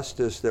National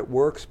Justice that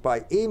works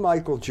by E.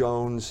 Michael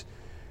Jones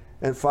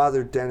and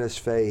Father Dennis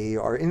Fahey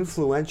are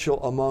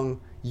influential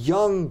among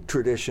young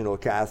traditional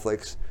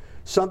Catholics,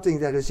 something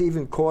that has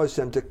even caused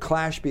them to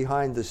clash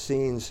behind the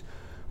scenes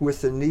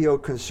with the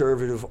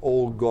neoconservative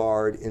old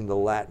guard in the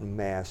Latin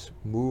Mass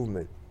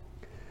movement.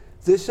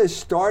 This has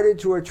started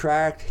to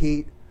attract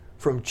heat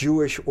from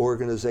Jewish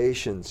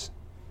organizations,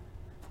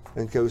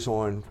 and goes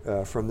on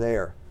from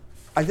there.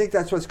 I think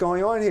that's what's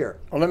going on here.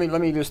 Well,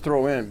 let me just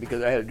throw in,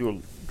 because I had to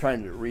do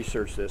trying to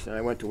research this, and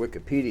I went to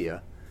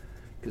Wikipedia,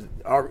 because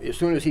as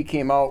soon as he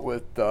came out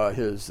with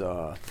his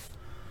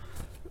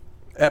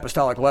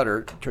apostolic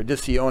letter,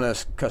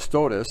 Traditionis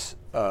Custodes,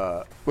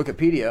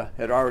 Wikipedia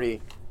had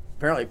already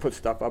apparently put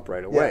stuff up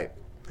right away.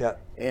 Yeah.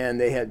 And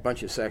they had a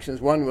bunch of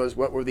sections. One was,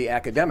 what were the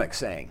academics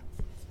saying?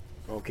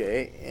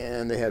 Okay,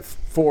 and they had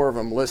 4 of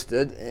them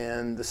listed,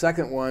 and the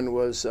second one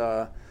was,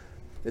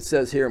 it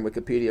says here in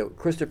Wikipedia,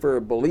 Christopher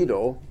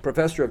Bolito,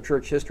 professor of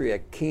church history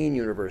at Kean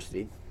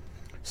University,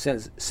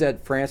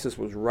 said Francis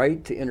was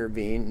right to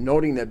intervene,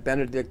 noting that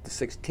Benedict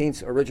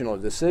XVI's original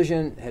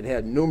decision had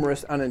had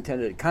numerous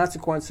unintended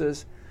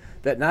consequences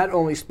that not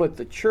only split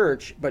the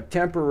church, but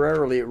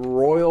temporarily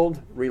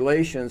roiled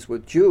relations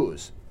with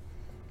Jews.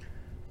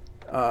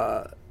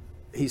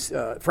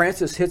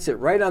 Francis hits it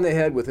right on the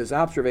head with his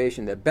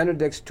observation that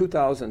Benedict's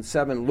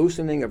 2007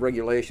 loosening of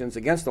regulations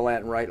against the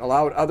Latin Rite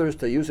allowed others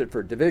to use it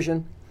for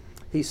division.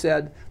 He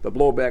said the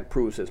blowback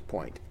proves his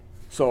point.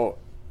 So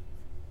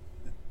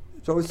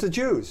it's the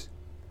Jews.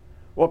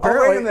 Well, Oh,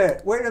 apparently,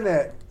 wait a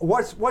minute.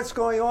 What's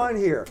going on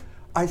here?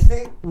 I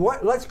think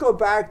let's go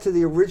back to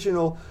the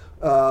original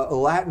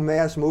Latin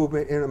Mass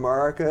movement in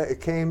America.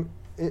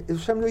 It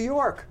was from New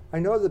York. I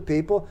know the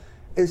people.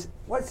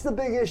 What's the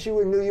big issue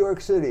in New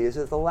York City? Is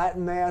it the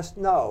Latin Mass?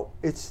 No.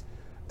 It's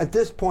at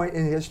this point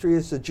in history,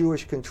 it's the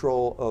Jewish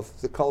control of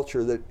the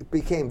culture that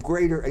became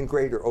greater and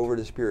greater over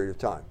this period of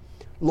time.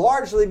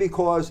 Largely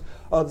because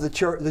of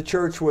the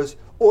church was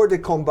hors de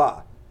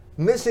combat,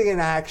 missing in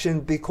action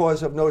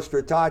because of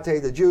Nostra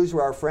Aetate. The Jews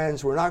were our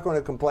friends. We're not going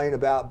to complain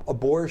about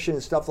abortion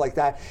and stuff like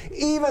that,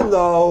 even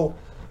though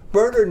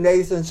Bernard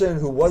Nathanson,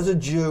 who was a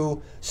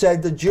Jew,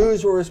 said the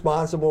Jews were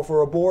responsible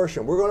for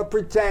abortion. We're going to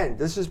pretend.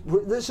 This is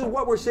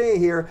what we're seeing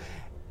here.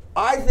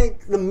 I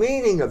think the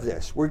meaning of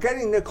this, we're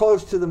getting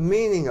close to the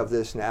meaning of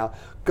this now.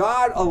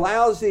 God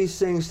allows these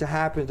things to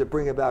happen to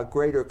bring about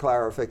greater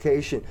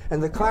clarification.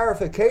 And the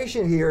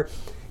clarification here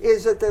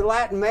is that the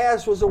Latin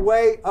Mass was a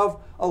way of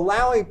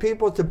allowing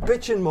people to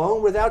bitch and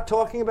moan without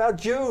talking about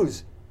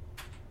Jews.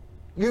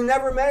 You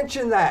never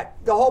mention that.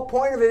 The whole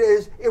point of it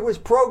is it was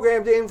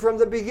programmed in from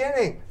the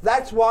beginning.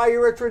 That's why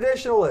you're a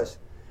traditionalist,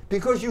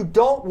 because you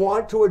don't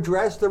want to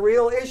address the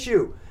real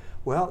issue.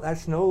 Well,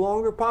 that's no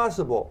longer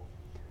possible.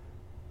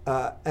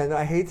 And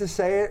I hate to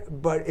say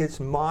it, but it's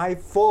my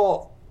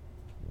fault.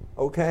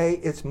 Okay?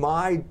 It's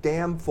my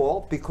damn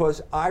fault, because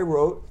I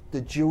wrote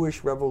The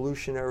Jewish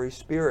Revolutionary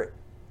Spirit.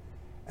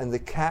 And the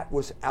cat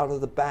was out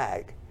of the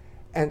bag.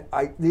 And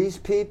these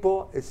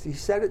people, he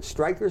said it,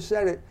 Stryker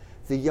said it,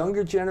 the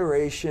younger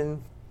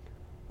generation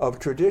of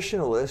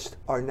traditionalists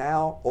are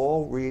now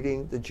all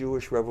reading The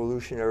Jewish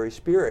Revolutionary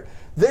Spirit.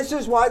 This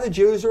is why the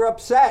Jews are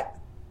upset.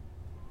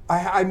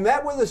 I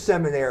met with a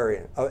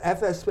seminarian, a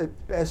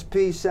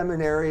FSP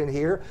seminarian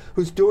here,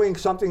 who's doing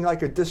something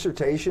like a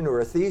dissertation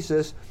or a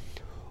thesis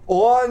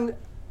on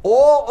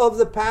all of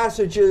the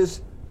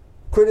passages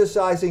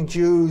criticizing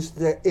Jews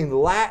in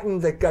Latin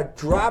that got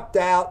dropped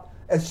out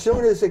as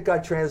soon as it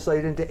got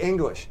translated into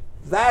English.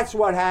 That's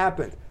what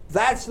happened.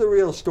 That's the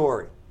real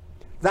story.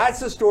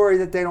 That's the story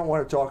that they don't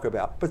want to talk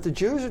about. But the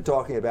Jews are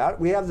talking about it.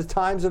 We have the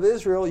Times of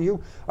Israel.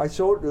 I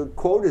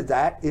quoted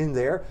that in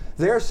there.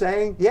 They're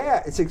saying,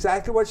 yeah, it's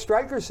exactly what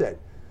Stryker said.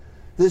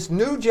 This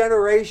new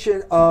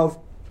generation of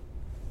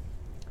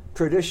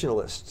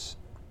traditionalists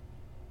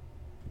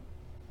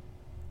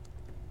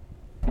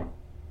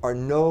are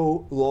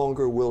no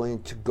longer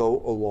willing to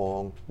go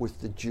along with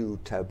the Jew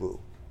taboo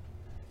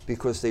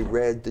because they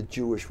read The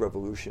Jewish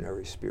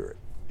Revolutionary Spirit.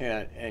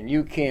 And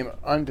you came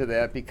unto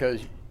that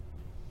because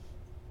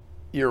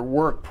your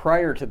work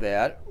prior to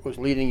that was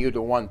leading you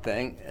to one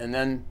thing, and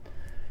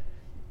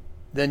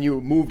then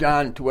you moved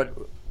on to what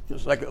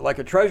It's like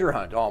a treasure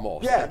hunt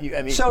almost. Yeah.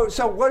 I mean,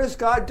 So what is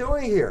God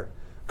doing here?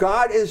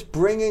 God is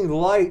bringing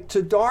light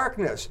to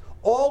darkness.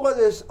 All of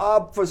this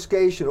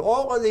obfuscation,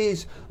 all of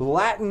these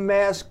Latin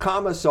Mass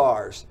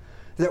commissars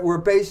that were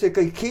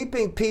basically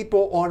keeping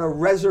people on a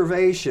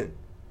reservation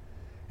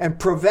and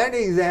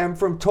preventing them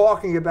from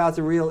talking about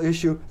the real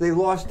issue, they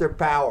lost their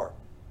power.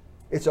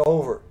 It's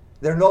over.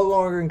 They're no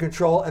longer in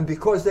control, and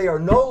because they are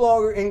no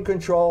longer in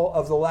control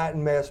of the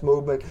Latin Mass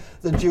movement,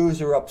 the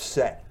Jews are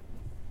upset.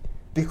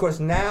 Because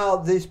now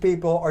these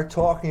people are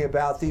talking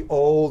about the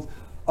old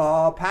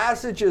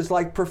passages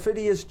like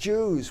perfidious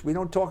Jews. We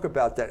don't talk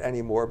about that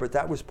anymore, but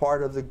that was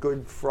part of the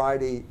Good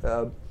Friday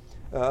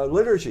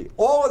liturgy.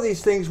 All of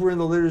these things were in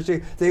the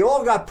liturgy. They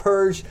all got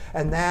purged,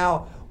 and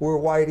now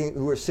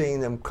we're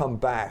seeing them come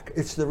back.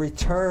 It's the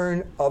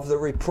return of the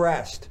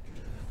repressed.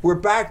 We're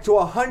back to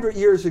 100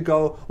 years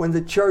ago when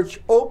the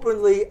church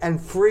openly and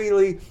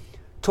freely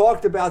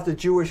talked about the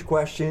Jewish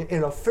question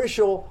in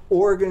official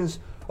organs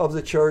of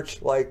the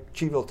church like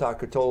Civiltà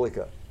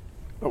Cattolica.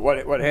 But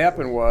what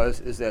happened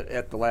is that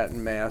at the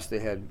Latin Mass they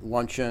had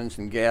luncheons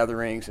and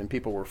gatherings, and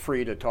people were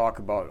free to talk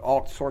about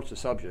all sorts of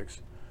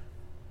subjects.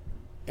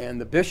 And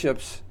the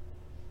bishops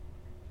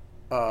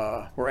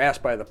were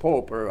asked by the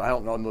Pope, or I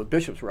don't know, the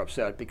bishops were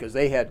upset because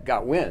they had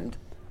got wind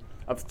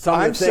of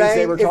some of the things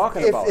they were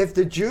talking about. If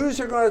the Jews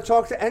are going to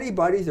talk to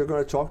anybody, they're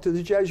going to talk to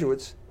the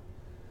Jesuits.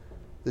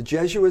 The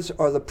Jesuits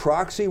are the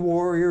proxy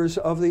warriors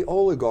of the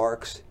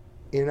oligarchs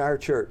in our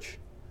church.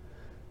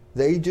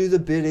 They do the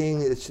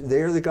bidding.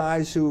 They're the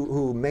guys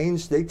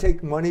they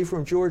take money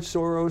from George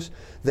Soros.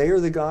 They are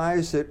the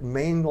guys that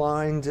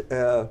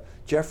mainlined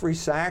Jeffrey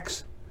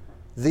Sachs.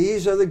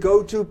 These are the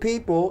go-to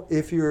people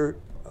if you're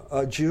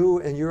a Jew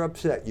and you're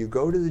upset. You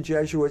go to the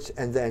Jesuits,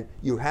 and then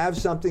you have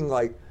something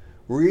like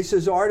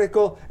Reese's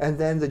article, and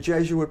then the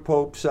Jesuit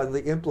Pope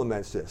suddenly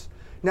implements this.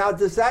 Now,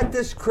 does that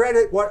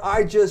discredit what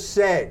I just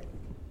said?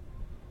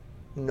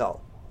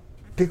 No.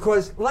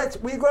 Because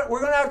we're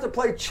going to have to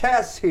play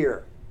chess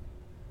here.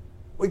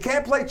 We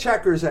can't play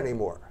checkers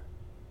anymore.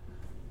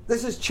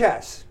 This is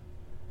chess.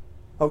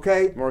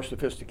 Okay? More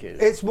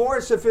sophisticated. It's more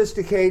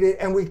sophisticated,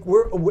 and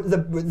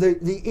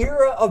the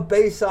era of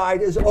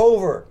Bayside is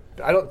over.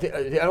 I don't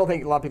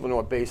think a lot of people know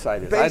what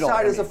Bayside is.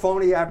 Bayside is a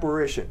phony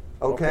apparition.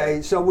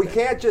 Okay? So we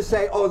can't just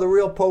say, oh, the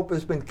real Pope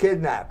has been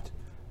kidnapped.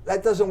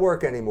 That doesn't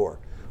work anymore.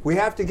 We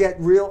have to get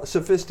real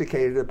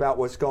sophisticated about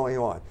what's going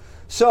on.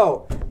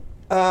 So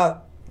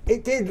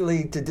it did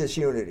lead to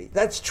disunity.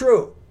 That's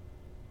true.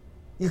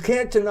 You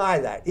can't deny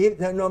that.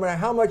 No matter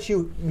how much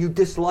you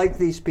dislike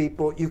these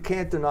people, you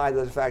can't deny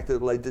the fact that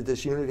it led to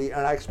disunity.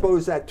 And I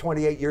exposed that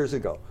 28 years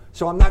ago.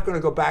 So I'm not going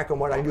to go back on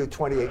what I knew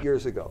 28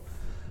 years ago.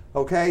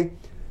 Okay?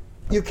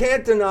 You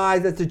can't deny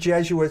that the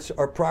Jesuits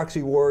are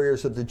proxy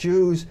warriors of the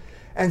Jews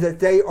and that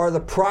they are the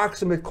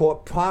proximate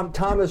cause.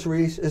 Thomas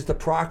Rees is the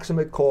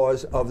proximate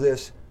cause of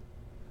this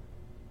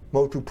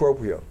motu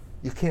proprio.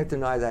 You can't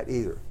deny that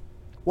either.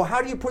 Well,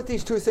 how do you put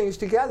these two things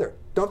together?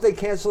 Don't they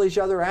cancel each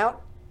other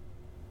out?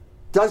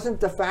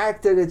 Doesn't the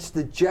fact that it's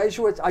the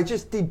Jesuits, I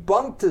just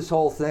debunked this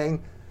whole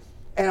thing,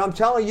 and I'm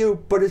telling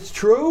you, but it's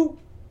true?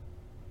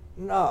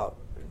 No.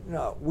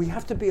 We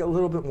have to be a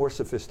little bit more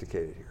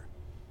sophisticated here.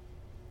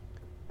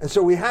 And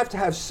so we have to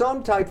have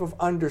some type of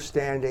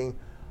understanding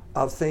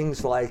of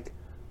things like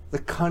the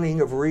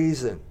cunning of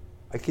reason.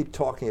 I keep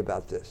talking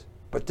about this,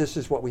 but this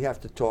is what we have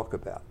to talk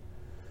about.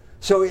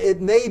 So it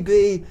may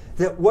be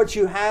that what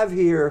you have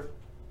here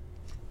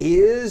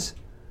is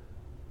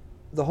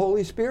the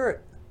Holy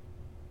Spirit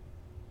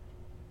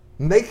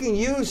making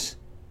use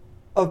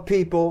of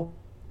people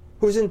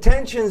whose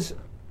intentions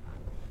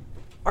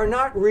are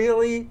not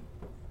really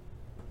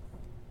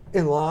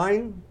in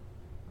line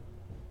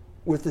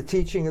with the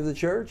teaching of the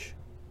church.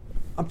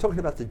 I'm talking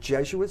about the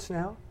Jesuits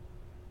now.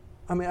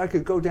 I mean, I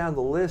could go down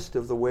the list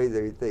of the way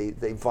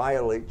they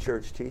violate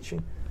church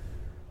teaching.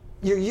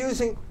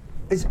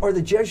 Are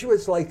the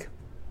Jesuits like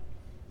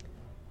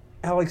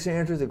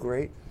Alexander the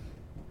Great?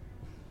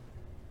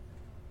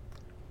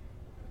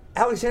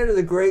 Alexander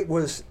the Great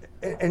was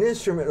an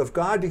instrument of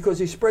God because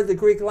he spread the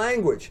Greek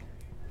language.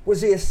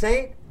 Was he a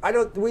saint?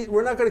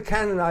 We're not going to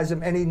canonize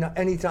him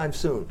anytime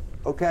soon,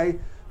 okay?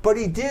 But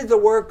he did the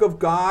work of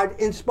God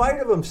in spite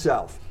of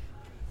himself.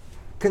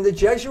 Can the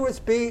Jesuits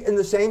be in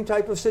the same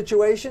type of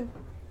situation?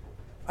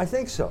 I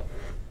think so.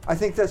 I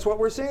think that's what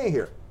we're seeing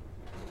here.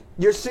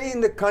 You're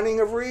seeing the cunning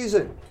of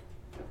reason.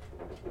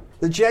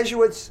 The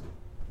Jesuits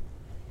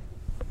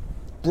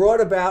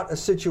brought about a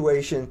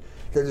situation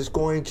that is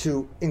going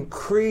to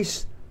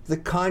increase the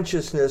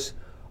consciousness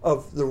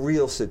of the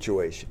real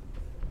situation.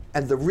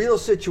 And the real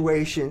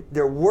situation,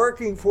 they're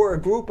working for a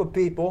group of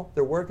people,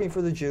 they're working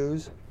for the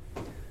Jews,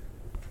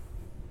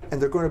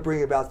 and they're going to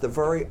bring about the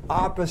very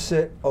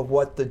opposite of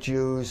what the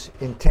Jews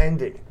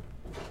intended.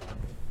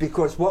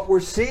 Because what we're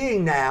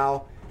seeing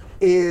now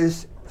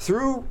is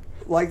through,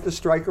 like the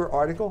Stryker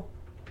article,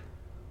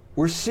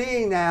 we're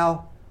seeing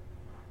now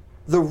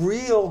the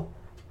real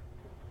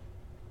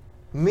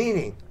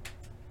meaning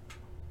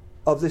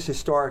of this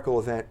historical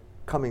event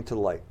coming to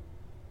light.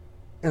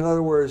 In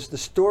other words, the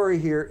story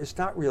here is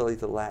not really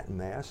the Latin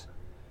Mass.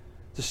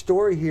 The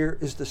story here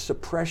is the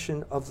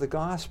suppression of the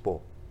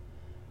gospel,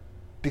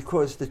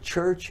 because the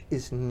church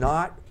is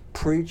not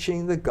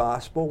preaching the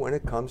gospel when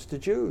it comes to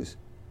Jews.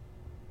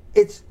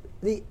 It's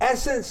the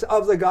essence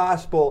of the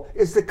gospel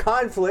is the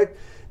conflict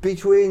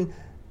between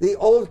the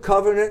old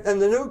covenant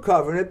and the new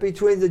covenant,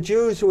 between the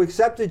Jews who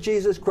accepted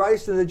Jesus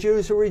Christ and the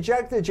Jews who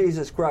rejected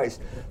Jesus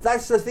Christ.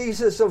 That's the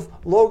thesis of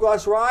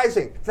Logos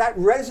Rising. That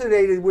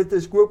resonated with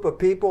this group of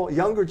people,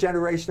 younger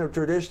generation of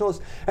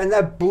traditionalists, and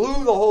that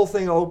blew the whole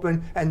thing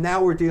open, and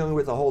now we're dealing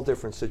with a whole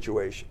different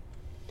situation.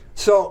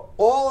 So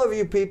all of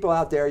you people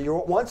out there,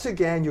 once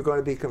again, you're going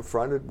to be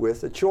confronted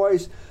with a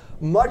choice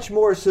much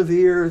more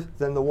severe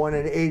than the one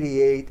in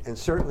 '88, and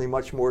certainly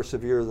much more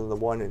severe than the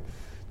one in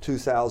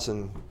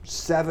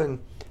 2007.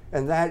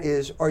 And that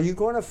is, are you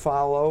going to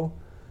follow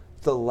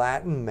the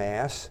Latin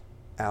Mass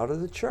out of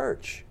the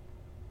church?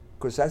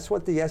 Because that's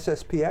what the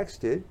SSPX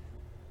did.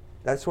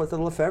 That's what the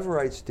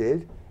Lefebvreites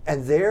did.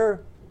 And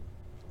there,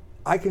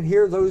 I can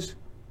hear those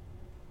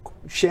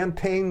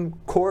champagne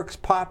corks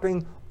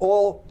popping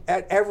all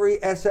at every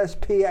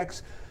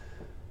SSPX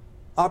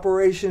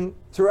operation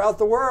throughout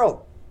the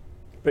world.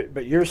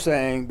 But you're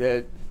saying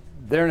that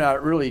they're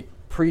not really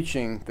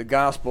preaching the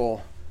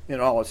gospel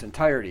in all its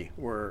entirety,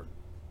 where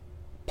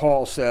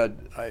Paul said,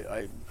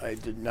 I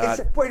did not...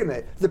 Wait a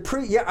minute.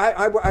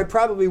 I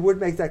probably would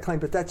make that claim,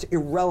 but that's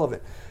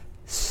irrelevant.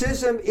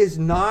 Schism is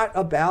not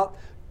about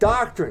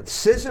doctrine.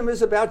 Schism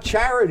is about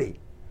charity.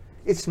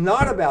 It's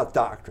not about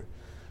doctrine.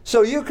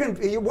 So you can,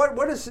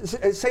 what is,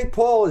 St.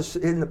 Paul is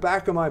in the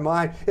back of my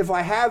mind, if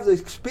I have to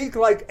speak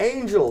like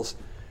angels,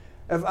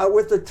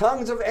 with the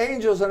tongues of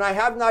angels, and I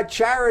have not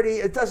charity,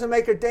 it doesn't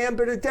make a damn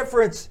bit of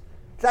difference.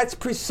 That's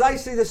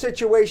precisely the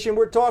situation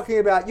we're talking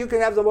about. You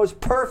can have the most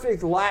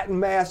perfect Latin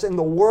Mass in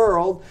the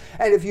world,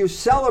 and if you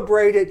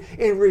celebrate it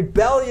in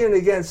rebellion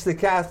against the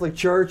Catholic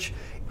Church,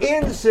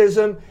 in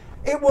schism,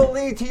 it will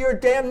lead to your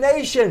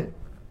damnation.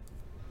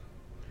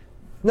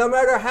 No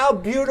matter how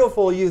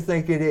beautiful you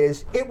think it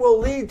is, it will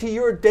lead to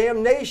your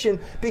damnation,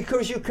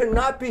 because you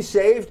cannot be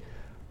saved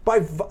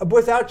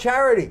without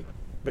charity.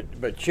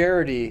 But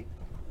charity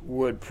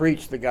would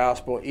preach the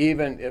gospel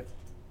even if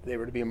they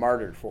were to be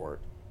martyred for it.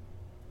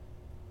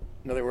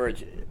 In other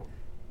words,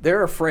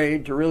 they're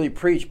afraid to really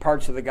preach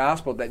parts of the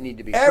gospel that need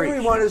to be preached.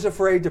 Everyone is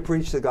afraid to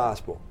preach the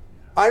gospel.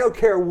 I don't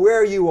care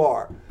where you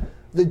are.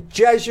 The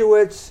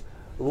Jesuits,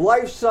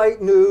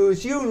 LifeSite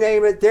News, you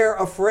name it, they're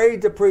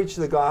afraid to preach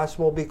the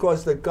gospel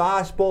because the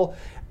gospel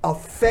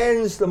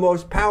offends the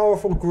most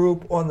powerful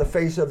group on the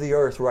face of the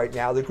earth right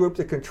now, the group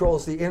that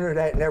controls the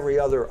internet and every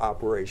other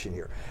operation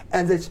here.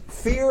 And this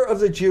fear of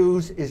the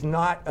Jews is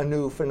not a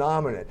new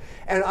phenomenon.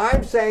 And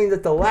I'm saying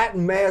that the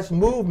Latin Mass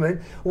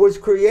movement was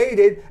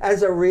created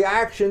as a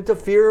reaction to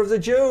fear of the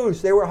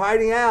Jews. They were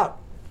hiding out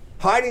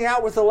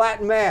with the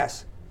Latin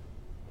Mass.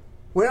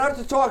 We don't have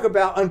to talk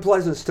about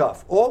unpleasant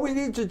stuff. All we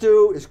need to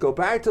do is go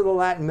back to the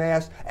Latin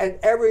Mass and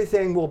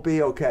everything will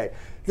be okay.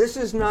 This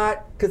is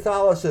not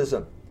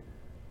Catholicism.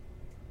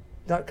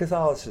 Not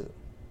Catholicism.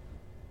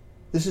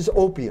 This is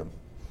opium.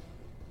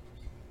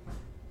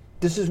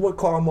 This is what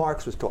Karl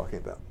Marx was talking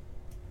about.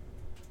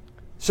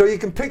 So you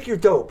can pick your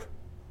dope.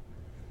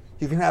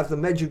 You can have the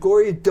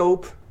Medjugorje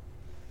dope.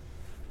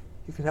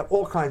 You can have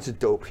all kinds of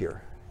dope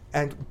here.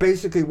 And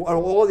basically what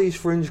all these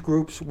fringe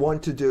groups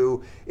want to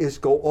do is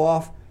go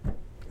off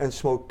and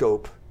smoke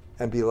dope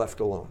and be left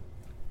alone.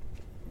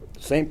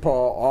 St.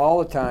 Paul, all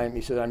the time,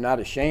 he said, I'm not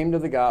ashamed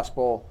of the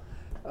gospel.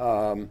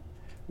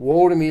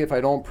 Woe to me if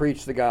I don't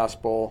preach the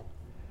gospel.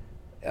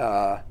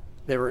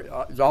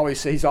 He's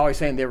always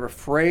saying they were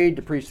afraid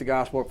to preach the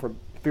gospel for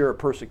fear of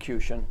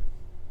persecution.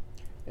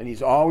 And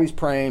he's always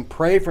praying,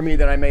 pray for me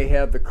that I may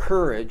have the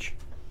courage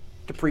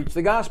to preach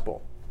the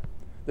gospel.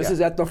 This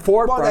is at the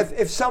forefront. Well,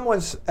 if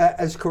someone's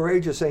as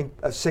courageous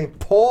as St.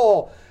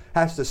 Paul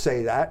has to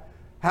say that,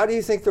 how do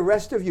you think the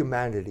rest of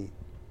humanity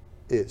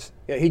is?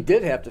 Yeah, he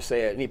did have to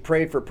say it, and he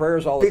prayed for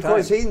prayers all the time.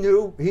 Because he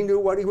knew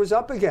what he was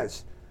up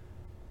against.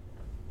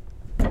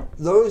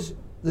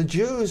 The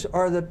Jews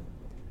are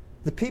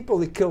the people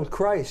that killed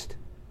Christ,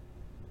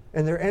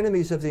 and they're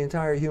enemies of the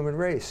entire human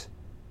race.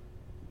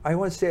 I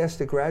once asked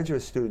a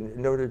graduate student at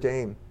Notre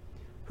Dame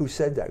who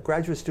said that,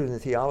 graduate student in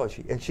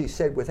theology, and she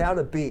said, without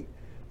a beat,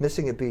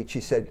 missing a beat,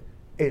 she said,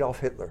 Adolf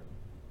Hitler.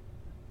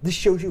 This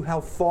shows you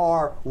how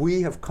far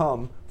we have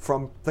come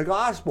from the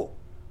gospel.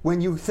 When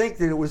you think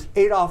that it was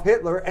Adolf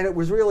Hitler and it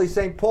was really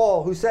St.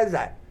 Paul who said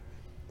that.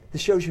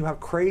 This shows you how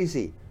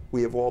crazy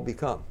we have all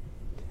become.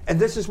 And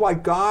this is why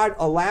God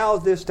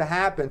allowed this to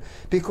happen,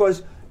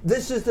 because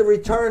this is the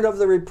return of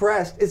the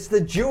repressed. It's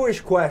the Jewish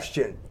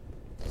question.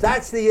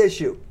 That's the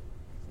issue,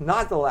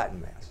 not the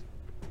Latin Mass.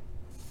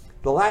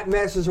 The Latin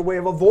Mass is a way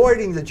of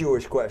avoiding the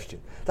Jewish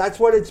question. That's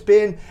what it's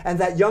been, and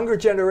that younger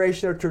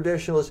generation of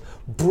traditionalists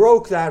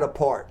broke that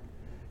apart.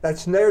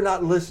 They're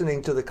not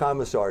listening to the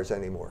commissars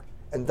anymore.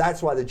 And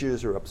that's why the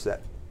Jews are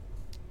upset.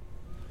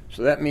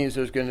 So that means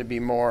there's going to be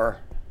more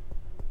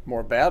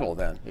battle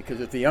then, because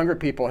if the younger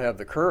people have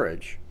the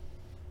courage,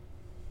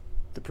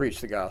 to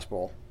preach the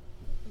gospel,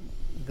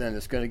 then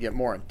it's going to get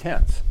more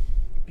intense.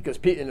 Because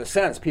in a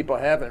sense, people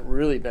haven't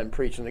really been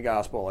preaching the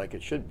gospel like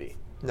it should be.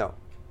 No.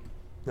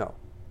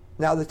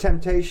 Now the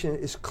temptation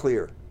is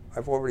clear.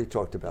 I've already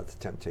talked about the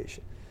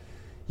temptation.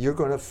 You're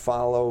going to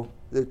follow,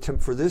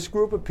 for this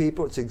group of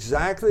people, it's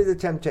exactly the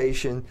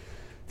temptation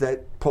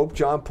that Pope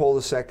John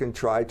Paul II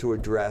tried to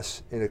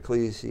address in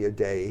Ecclesia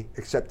Dei,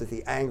 except that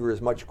the anger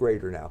is much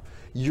greater now.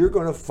 You're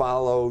going to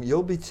follow,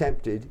 you'll be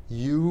tempted,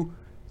 you,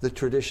 the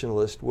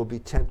traditionalist, will be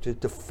tempted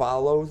to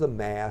follow the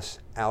Mass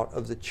out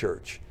of the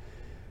church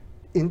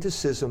into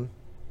schism,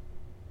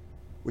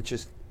 which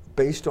is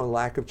based on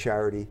lack of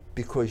charity,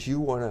 because you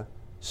want to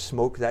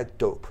smoke that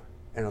dope.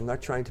 And I'm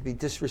not trying to be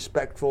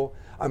disrespectful.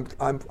 I'm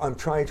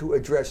trying to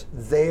address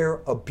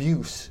their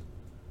abuse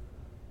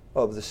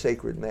of the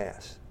sacred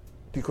Mass,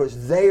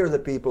 because they are the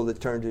people that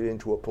turned it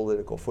into a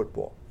political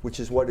football, which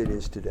is what it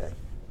is today.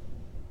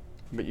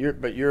 But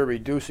you're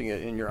reducing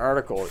it in your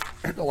article.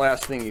 The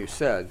last thing you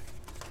said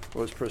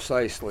was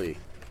precisely.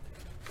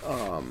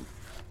 Let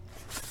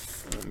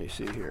me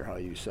see here how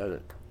you said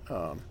it.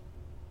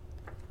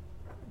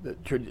 The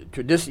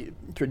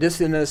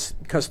Traditionis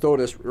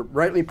Custodes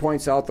rightly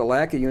points out the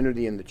lack of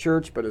unity in the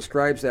church, but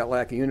ascribes that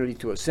lack of unity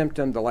to a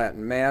symptom, the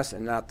Latin Mass,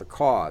 and not the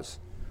cause,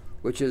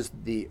 which is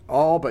the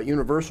all but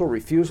universal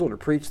refusal to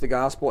preach the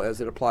gospel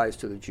as it applies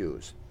to the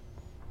Jews.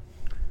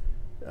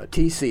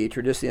 TC,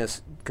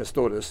 Traditionis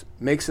Custodes,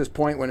 makes this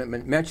point when it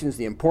mentions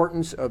the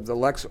importance of the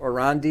lex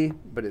orandi,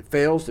 but it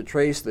fails to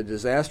trace the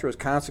disastrous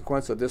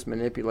consequence of this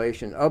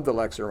manipulation of the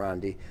lex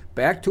orandi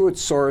back to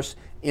its source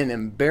in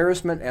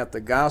embarrassment at the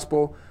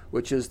gospel,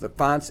 which is the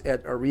fons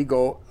et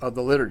origo of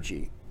the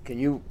liturgy. Can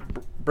you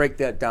break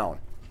that down?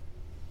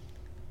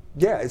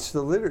 Yeah, it's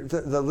the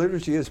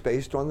liturgy is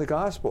based on the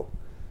gospel.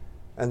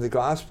 And the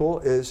gospel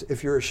is,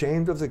 if you're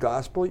ashamed of the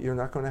gospel, you're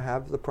not going to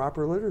have the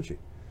proper liturgy.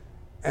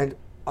 And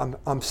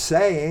I'm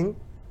saying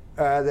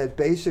that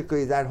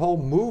basically that whole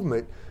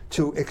movement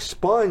to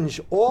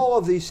expunge all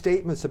of these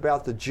statements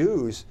about the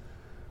Jews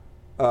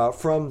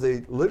from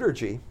the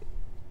liturgy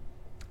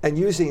and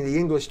using the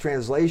English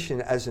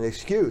translation as an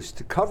excuse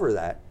to cover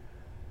that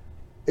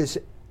is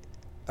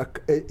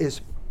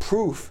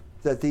proof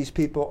that these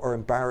people are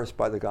embarrassed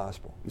by the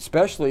gospel.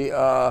 Especially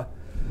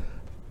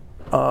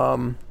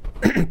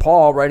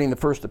Paul writing the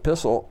first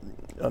epistle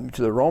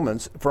to the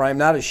Romans, for I am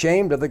not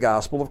ashamed of the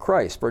gospel of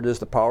Christ, for it is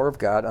the power of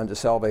God unto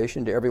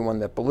salvation to everyone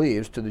that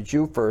believes, to the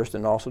Jew first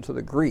and also to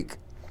the Greek.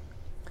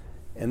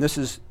 And this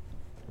is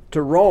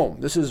to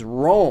Rome. This is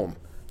Rome.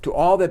 To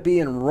all that be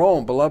in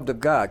Rome, beloved of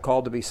God,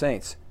 called to be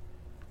saints.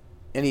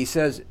 And he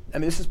says,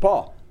 this is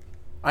Paul,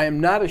 I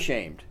am not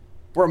ashamed.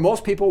 Where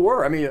most people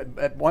were.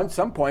 At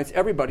some points,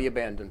 everybody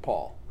abandoned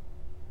Paul.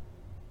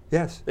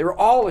 Yes. They were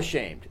all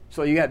ashamed.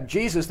 So you had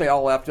Jesus, they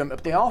all left him,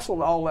 but they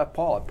also all left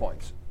Paul at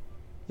points.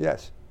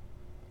 Yes.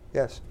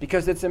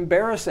 Because it's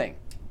embarrassing.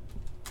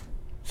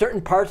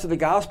 Certain parts of the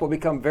gospel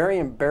become very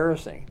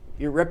embarrassing.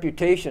 Your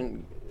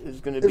reputation is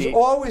going to be... There's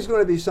always going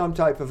to be some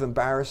type of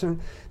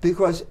embarrassment,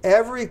 because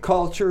every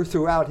culture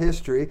throughout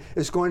history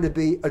is going to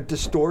be a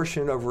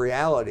distortion of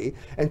reality.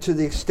 And to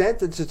the extent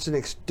that it's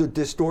a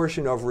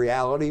distortion of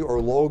reality or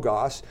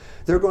logos,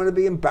 they're going to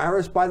be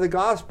embarrassed by the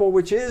gospel,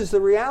 which is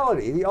the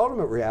reality, the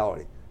ultimate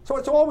reality. So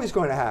it's always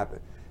going to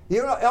happen.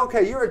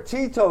 Okay, you're a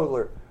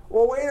teetotaler.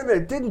 Well, wait a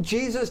minute, didn't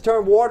Jesus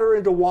turn water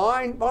into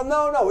wine? Well,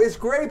 no, it's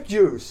grape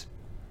juice.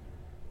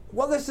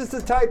 Well, this is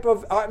the type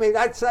of,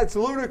 that's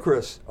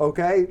ludicrous,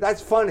 okay?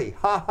 That's funny,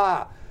 ha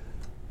ha.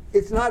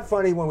 It's not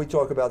funny when we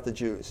talk about the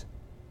Jews.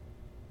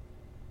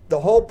 The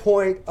whole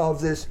point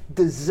of this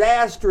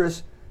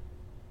disastrous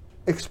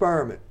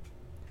experiment,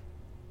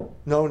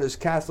 known as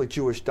Catholic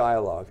Jewish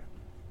dialogue,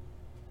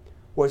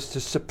 was to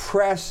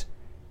suppress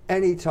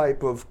any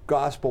type of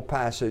gospel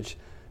passage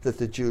that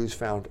the Jews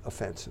found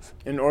offensive.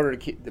 In order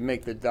to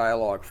make the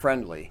dialogue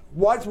friendly.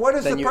 What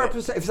is the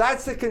purpose? If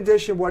that's the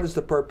condition, what is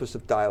the purpose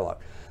of dialogue?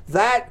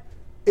 That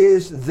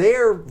is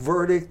their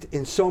verdict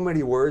in so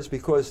many words,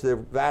 because the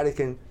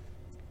Vatican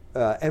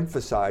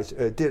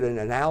did an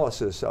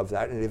analysis of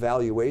that, an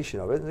evaluation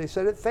of it, and they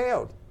said it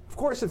failed. Of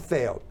course it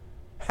failed.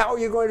 How are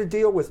you going to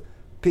deal with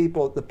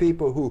the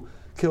people who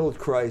killed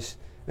Christ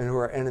and who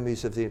are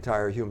enemies of the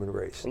entire human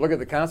race? Well, look at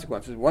the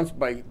consequences. Once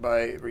by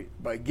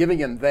giving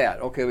him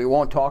that, okay, we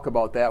won't talk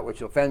about that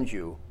which offends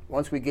you.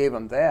 Once we gave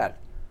him that,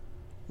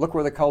 look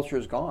where the culture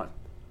has gone.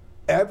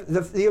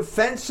 The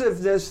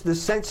offensiveness, the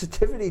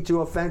sensitivity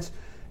to offense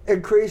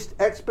increased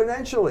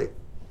exponentially.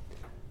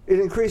 It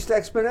increased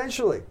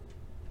exponentially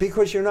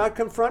because you're not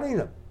confronting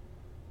them.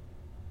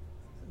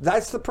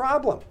 That's the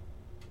problem.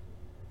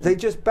 They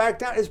just back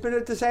down. It's been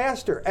a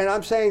disaster. And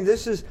I'm saying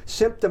this is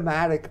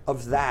symptomatic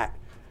of that.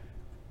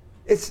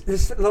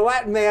 The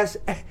Latin Mass,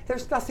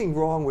 there's nothing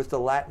wrong with the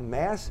Latin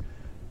Mass,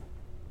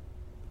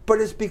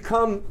 but it's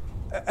become,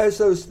 as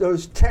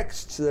those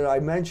texts that I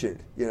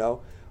mentioned,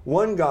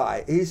 one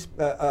guy, he's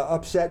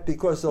upset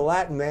because the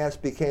Latin Mass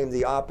became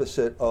the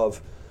opposite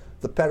of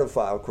the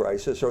pedophile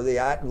crisis, or the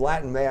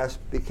Latin Mass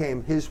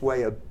became his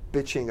way of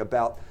bitching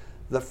about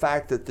the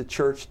fact that the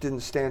church didn't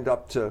stand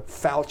up to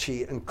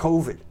Fauci and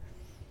COVID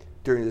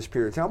during this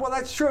period of time. Well,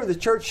 that's true. The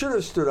church should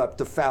have stood up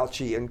to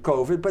Fauci and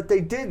COVID, but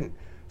they didn't.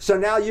 So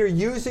now you're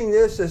using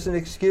this as an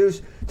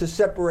excuse to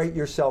separate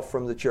yourself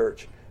from the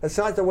church. That's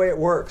not the way it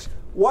works.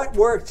 What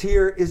worked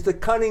here is the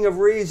cunning of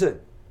reason.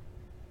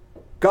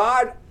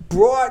 God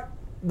brought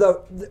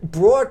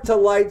to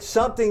light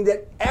something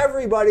that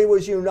everybody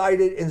was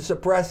united in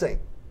suppressing,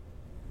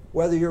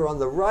 whether you're on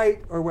the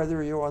right or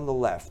whether you're on the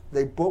left.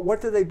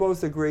 What do they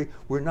both agree?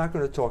 We're not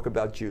going to talk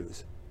about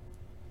Jews.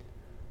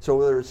 So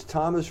whether it's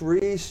Thomas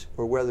Reese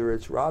or whether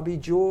it's Robbie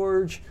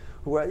George,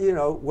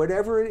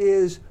 whatever it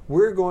is,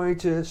 we're going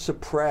to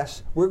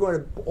suppress. We're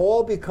going to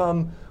all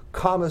become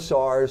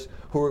commissars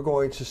who are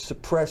going to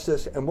suppress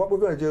this. And what we're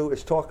going to do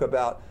is talk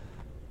about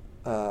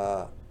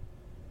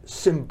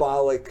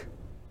symbolic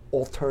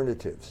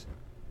alternatives,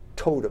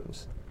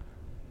 totems,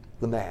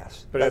 the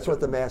Mass. That's what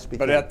the Mass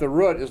became. But at the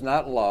root is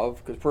not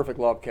love, because perfect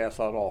love casts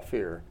out all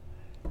fear.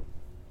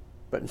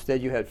 But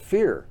instead you had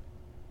fear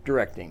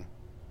directing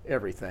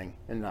everything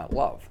and not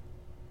love.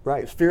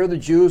 Right. Because fear of the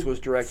Jews was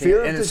directing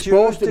it, and it's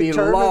supposed to be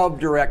love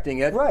directing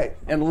it. Right.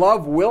 And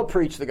love will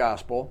preach the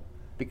gospel,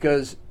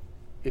 because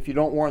if you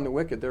don't warn the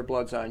wicked, their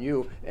blood's on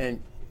you.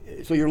 And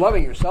so you're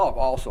loving yourself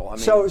also. I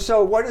mean,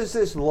 so what is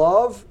this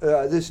love,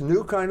 this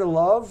new kind of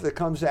love that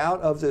comes out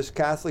of this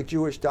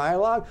Catholic-Jewish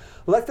dialogue?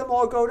 Let them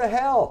all go to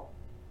hell.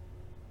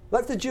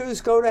 Let the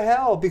Jews go to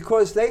hell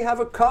because they have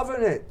a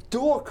covenant.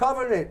 Dual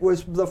covenant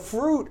was the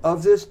fruit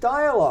of this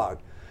dialogue.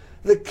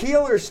 The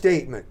Keeler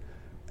Statement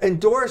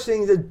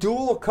endorsing the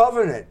dual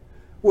covenant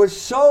was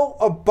so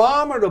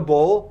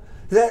abominable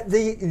that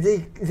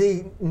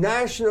the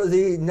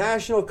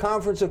National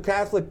Conference of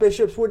Catholic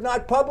Bishops would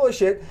not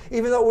publish it,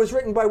 even though it was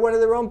written by one of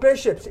their own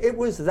bishops. It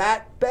was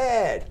that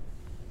bad.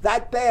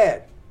 That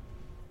bad.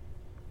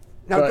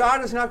 Now,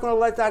 God is not going to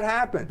let that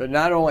happen. But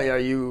not only are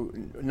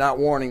you not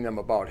warning them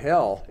about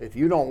hell, if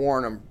you don't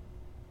warn them,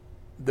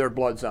 their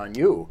blood's on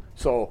you.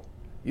 So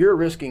you're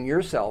risking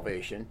your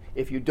salvation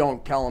if you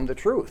don't tell them the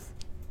truth.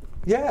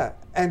 Yeah,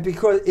 and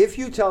because if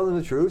you tell them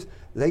the truth,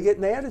 they get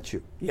mad at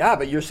you. Yeah,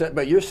 but you're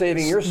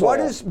saving your soul.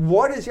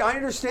 What is? I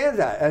understand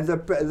that, and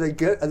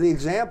the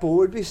example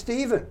would be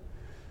Stephen.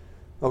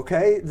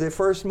 Okay, the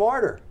first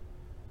martyr.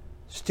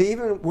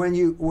 Stephen,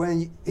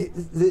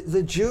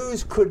 the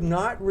Jews could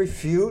not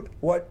refute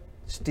what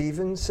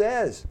Stephen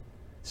said,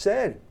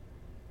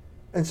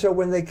 and so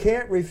when they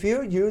can't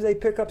refute you, they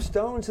pick up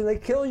stones and they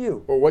kill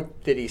you. Well,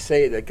 what did he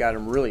say that got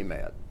him really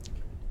mad?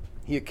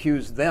 He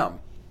accused them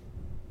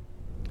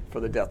for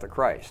the death of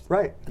Christ.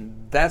 Right.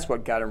 And that's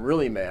what got him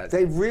really mad.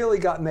 They really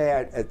got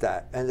mad at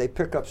that, and they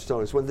pick up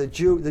stones. When the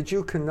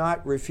Jew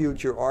cannot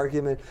refute your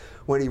argument,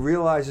 when he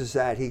realizes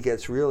that, he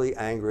gets really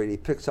angry, and he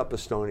picks up a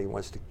stone, and he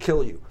wants to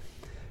kill you.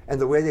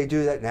 And the way they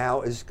do that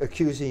now is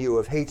accusing you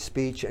of hate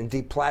speech and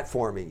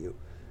deplatforming you.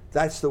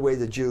 That's the way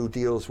the Jew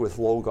deals with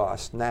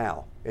Logos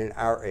now, in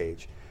our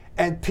age.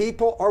 And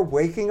people are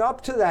waking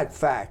up to that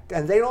fact,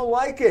 and they don't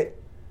like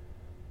it.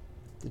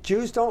 The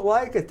Jews don't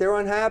like it. They're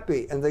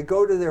unhappy. And they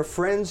go to their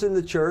friends in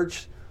the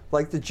church,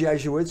 like the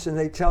Jesuits, and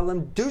they tell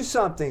them, do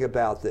something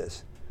about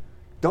this.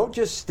 Don't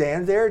just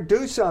stand there,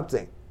 do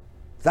something.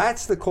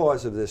 That's the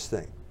cause of this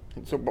thing.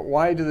 So, but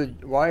why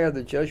are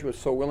the Jesuits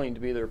so willing to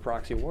be their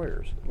proxy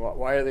warriors?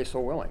 Why are they so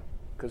willing?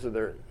 Because of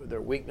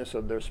their weakness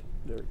of their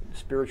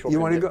spiritual.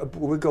 You want to go?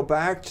 We go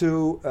back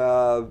to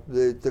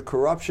the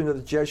corruption of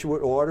the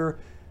Jesuit order.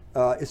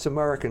 It's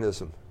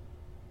Americanism.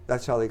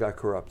 That's how they got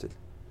corrupted.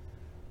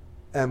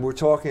 And we're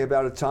talking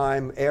about a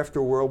time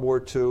after World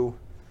War II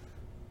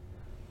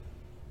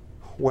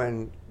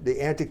when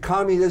the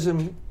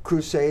anti-communism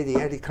crusade,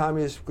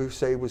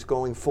 was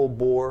going full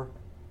bore.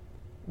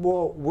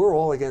 Well, we're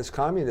all against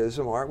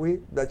communism, aren't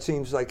we? That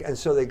seems like, and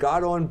so they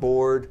got on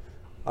board.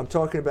 I'm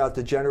talking about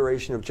the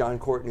generation of John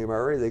Courtney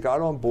Murray. They got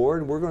on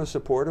board, and we're going to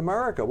support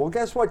America. Well,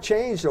 guess what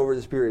changed over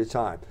this period of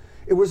time?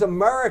 It was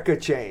America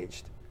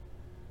changed.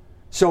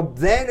 So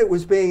then it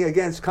was being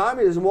against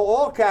communism. Well,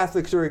 all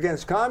Catholics are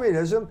against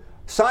communism.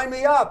 Sign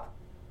me up.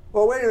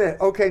 Well, wait a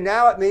minute. Okay,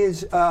 now it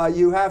means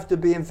you have to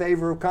be in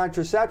favor of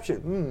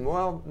contraception.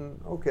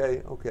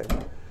 Okay.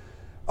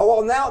 Oh,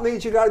 well, now it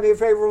means you got to be in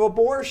favor of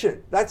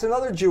abortion. That's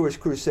another Jewish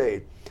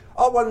crusade.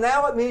 Oh, well,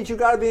 now it means you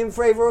got to be in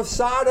favor of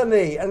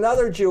sodomy,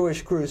 another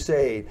Jewish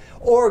crusade.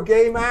 Or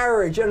gay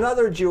marriage,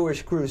 another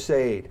Jewish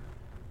crusade.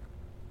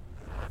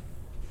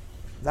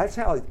 That's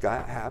how it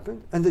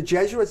happened. And the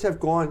Jesuits have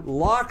gone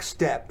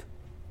lockstep,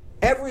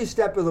 every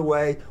step of the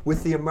way,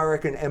 with the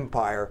American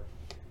empire,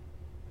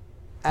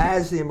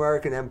 as the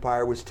American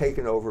empire was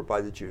taken over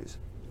by the Jews.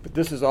 But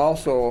this is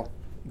also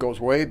goes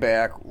way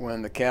back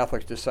when the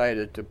Catholics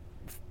decided to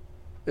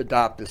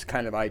adopt this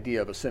kind of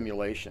idea of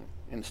assimilation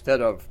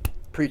instead of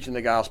preaching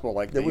the gospel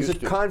like they used to.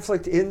 There was a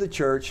conflict in the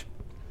church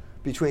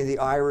between the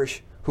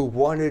Irish who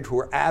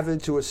were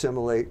avid to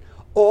assimilate.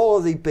 All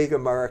of the big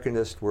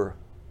Americanists were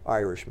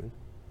Irishmen,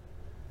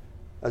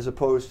 as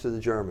opposed to the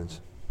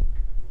Germans.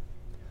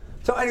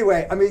 So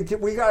anyway, I mean,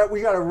 we got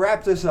to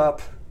wrap this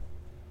up.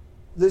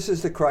 this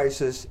is the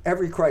crisis.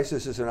 Every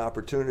crisis is an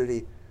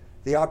opportunity.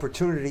 The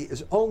opportunity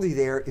is only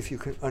there if you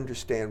can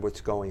understand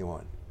what's going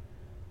on.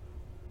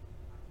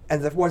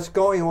 And what's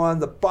going on,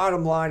 the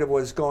bottom line of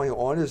what's going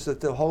on is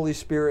that the Holy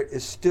Spirit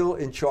is still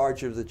in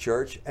charge of the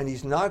church, and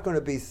he's not going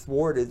to be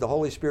thwarted. The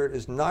Holy Spirit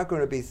is not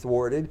going to be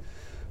thwarted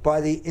by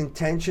the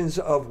intentions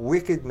of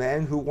wicked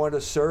men who want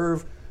to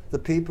serve the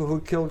people who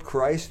killed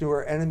Christ, who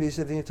are enemies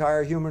of the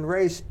entire human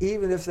race,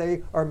 even if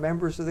they are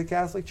members of the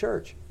Catholic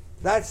Church.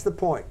 That's the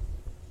point.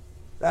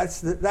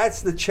 That's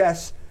the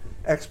chess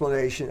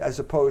explanation as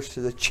opposed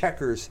to the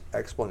checkers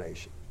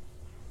explanation.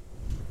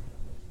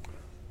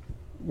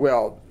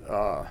 Well,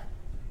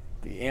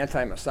 the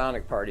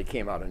anti-Masonic party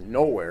came out of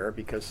nowhere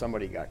because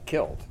somebody got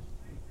killed.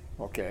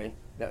 Okay,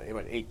 that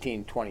was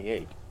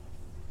 1828.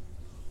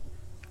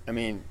 I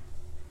mean,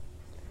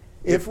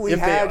 if we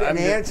had an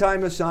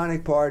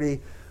anti-Masonic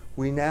party,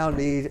 we now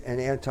need an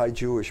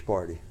anti-Jewish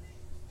party.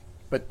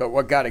 But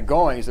what got it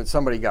going is that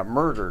somebody got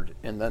murdered,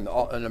 and then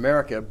in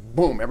America,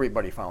 boom,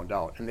 everybody found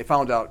out, and they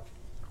found out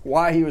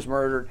why he was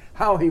murdered,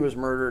 how he was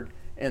murdered,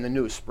 and the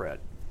news spread.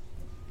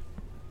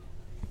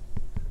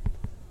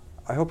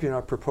 I hope you're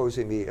not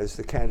proposing me as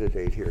the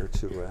candidate here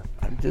to.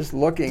 I'm just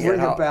looking bring at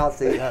how, about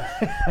the.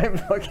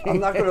 I'm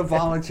not going to at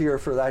volunteer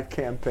for that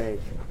campaign.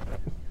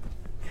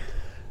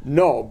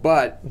 No,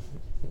 but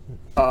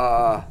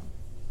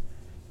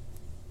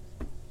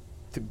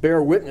to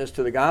bear witness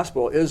to the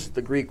gospel is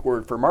the Greek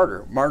word for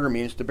martyr. Martyr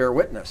means to bear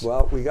witness.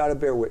 Well, we got to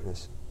bear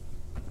witness.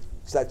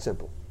 It's that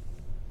simple.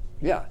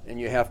 Yeah, and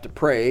you have to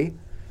pray,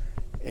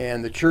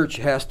 and the church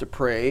has to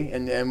pray,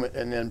 and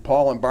then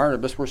Paul and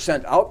Barnabas were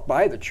sent out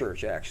by the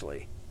church,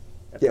 actually.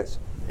 Yes.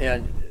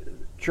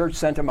 And church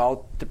sent them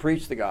out to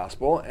preach the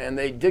gospel, and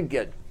they did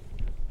get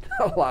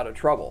a lot of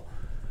trouble.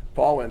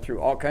 Paul went through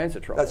all kinds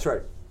of trouble. That's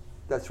right.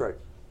 That's right.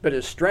 But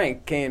his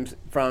strength came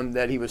from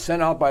that he was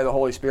sent out by the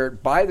Holy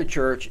Spirit, by the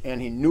church,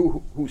 and he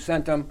knew who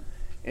sent him,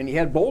 and he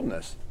had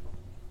boldness.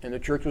 And the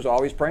church was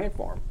always praying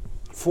for him.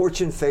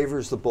 Fortune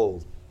favors the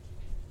bold.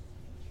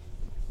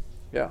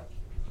 Yeah.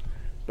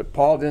 But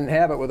Paul didn't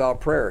have it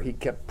without prayer. He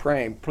kept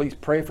praying, please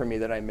pray for me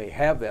that I may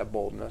have that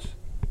boldness,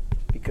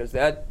 because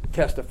that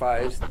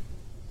testifies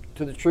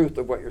to the truth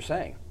of what you're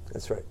saying.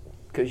 That's right.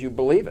 Because you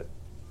believe it.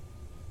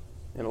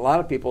 And a lot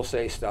of people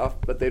say stuff,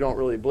 but they don't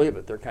really believe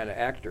it. They're kind of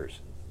actors.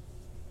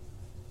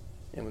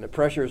 And when the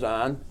pressure's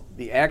on,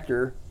 the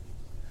actor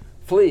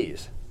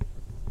flees.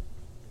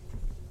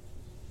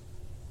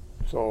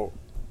 So,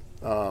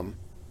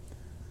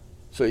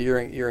 so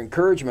your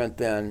encouragement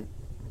then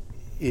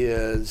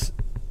is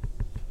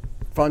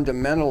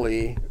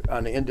fundamentally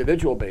on an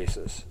individual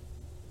basis.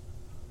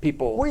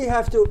 People. We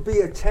have to be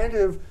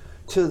attentive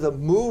to the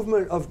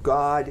movement of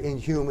God in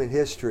human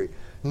history.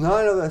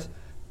 None of us,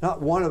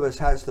 not one of us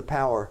has the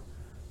power,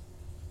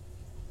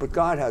 but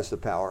God has the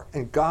power.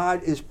 And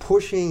God is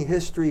pushing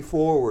history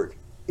forward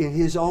in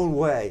his own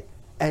way.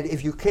 And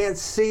if you can't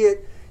see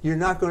it, you're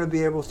not going to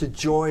be able to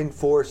join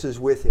forces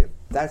with him.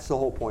 That's the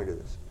whole point of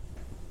this.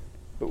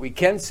 But we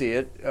can see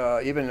it,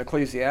 even in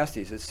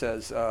Ecclesiastes, it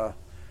says,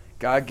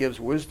 God gives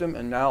wisdom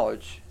and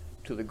knowledge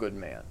to the good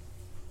man.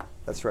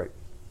 That's right.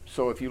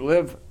 So if you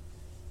live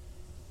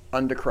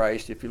under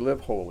Christ, if you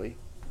live holy,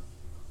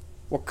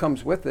 what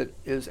comes with it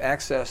is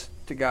access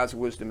to God's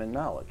wisdom and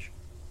knowledge.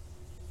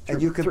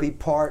 And you can be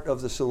part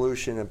of the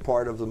solution and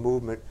part of the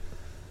movement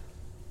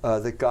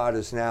that God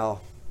is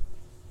now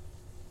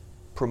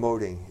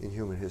promoting in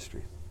human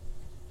history.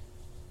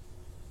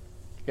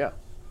 Yeah.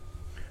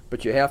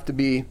 But you have to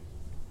be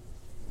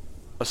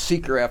a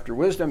seeker after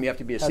wisdom. You have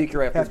to be a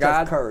seeker after God. Have to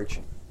have courage.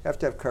 You have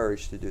to have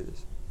courage to do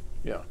this.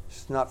 Yeah.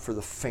 It's not for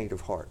the faint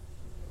of heart.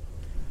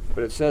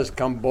 But it says,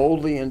 come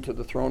boldly into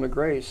the throne of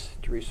grace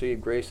to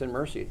receive grace and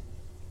mercy.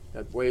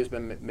 That way has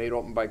been made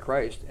open by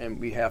Christ, and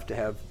we have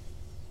to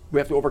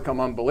overcome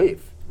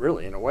unbelief,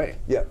 really, in a way.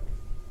 Yeah.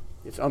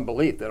 It's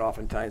unbelief that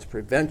oftentimes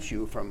prevents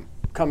you from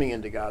coming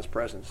into God's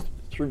presence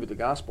through the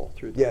gospel,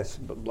 through Yes.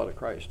 the blood of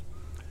Christ.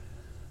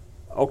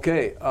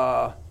 Okay,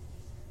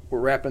 we're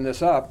wrapping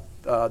this up.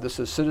 This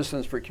is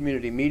Citizens for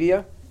Community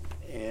Media,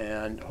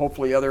 and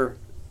hopefully other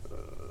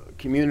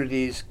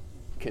communities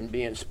can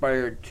be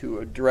inspired to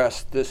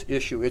address this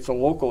issue. It's a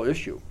local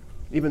issue,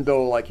 even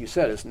though, like you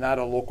said, it's not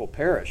a local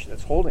parish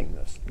that's holding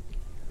this.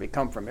 They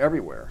come from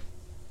everywhere.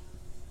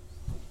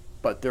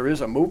 But there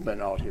is a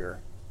movement out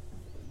here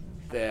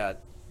that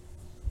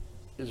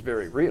is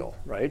very real,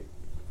 right?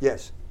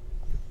 Yes.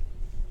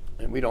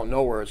 And we don't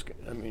know where it's,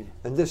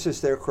 And this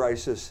is their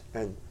crisis,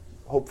 and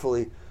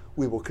hopefully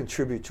we will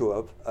contribute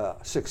to a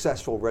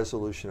successful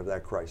resolution of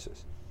that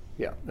crisis.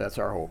 Yeah, that's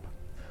our hope.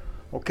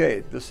 Okay,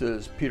 this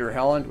is Peter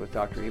Helland with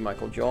Dr. E.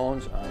 Michael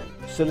Jones on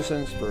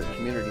Citizens for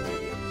Community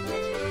Media.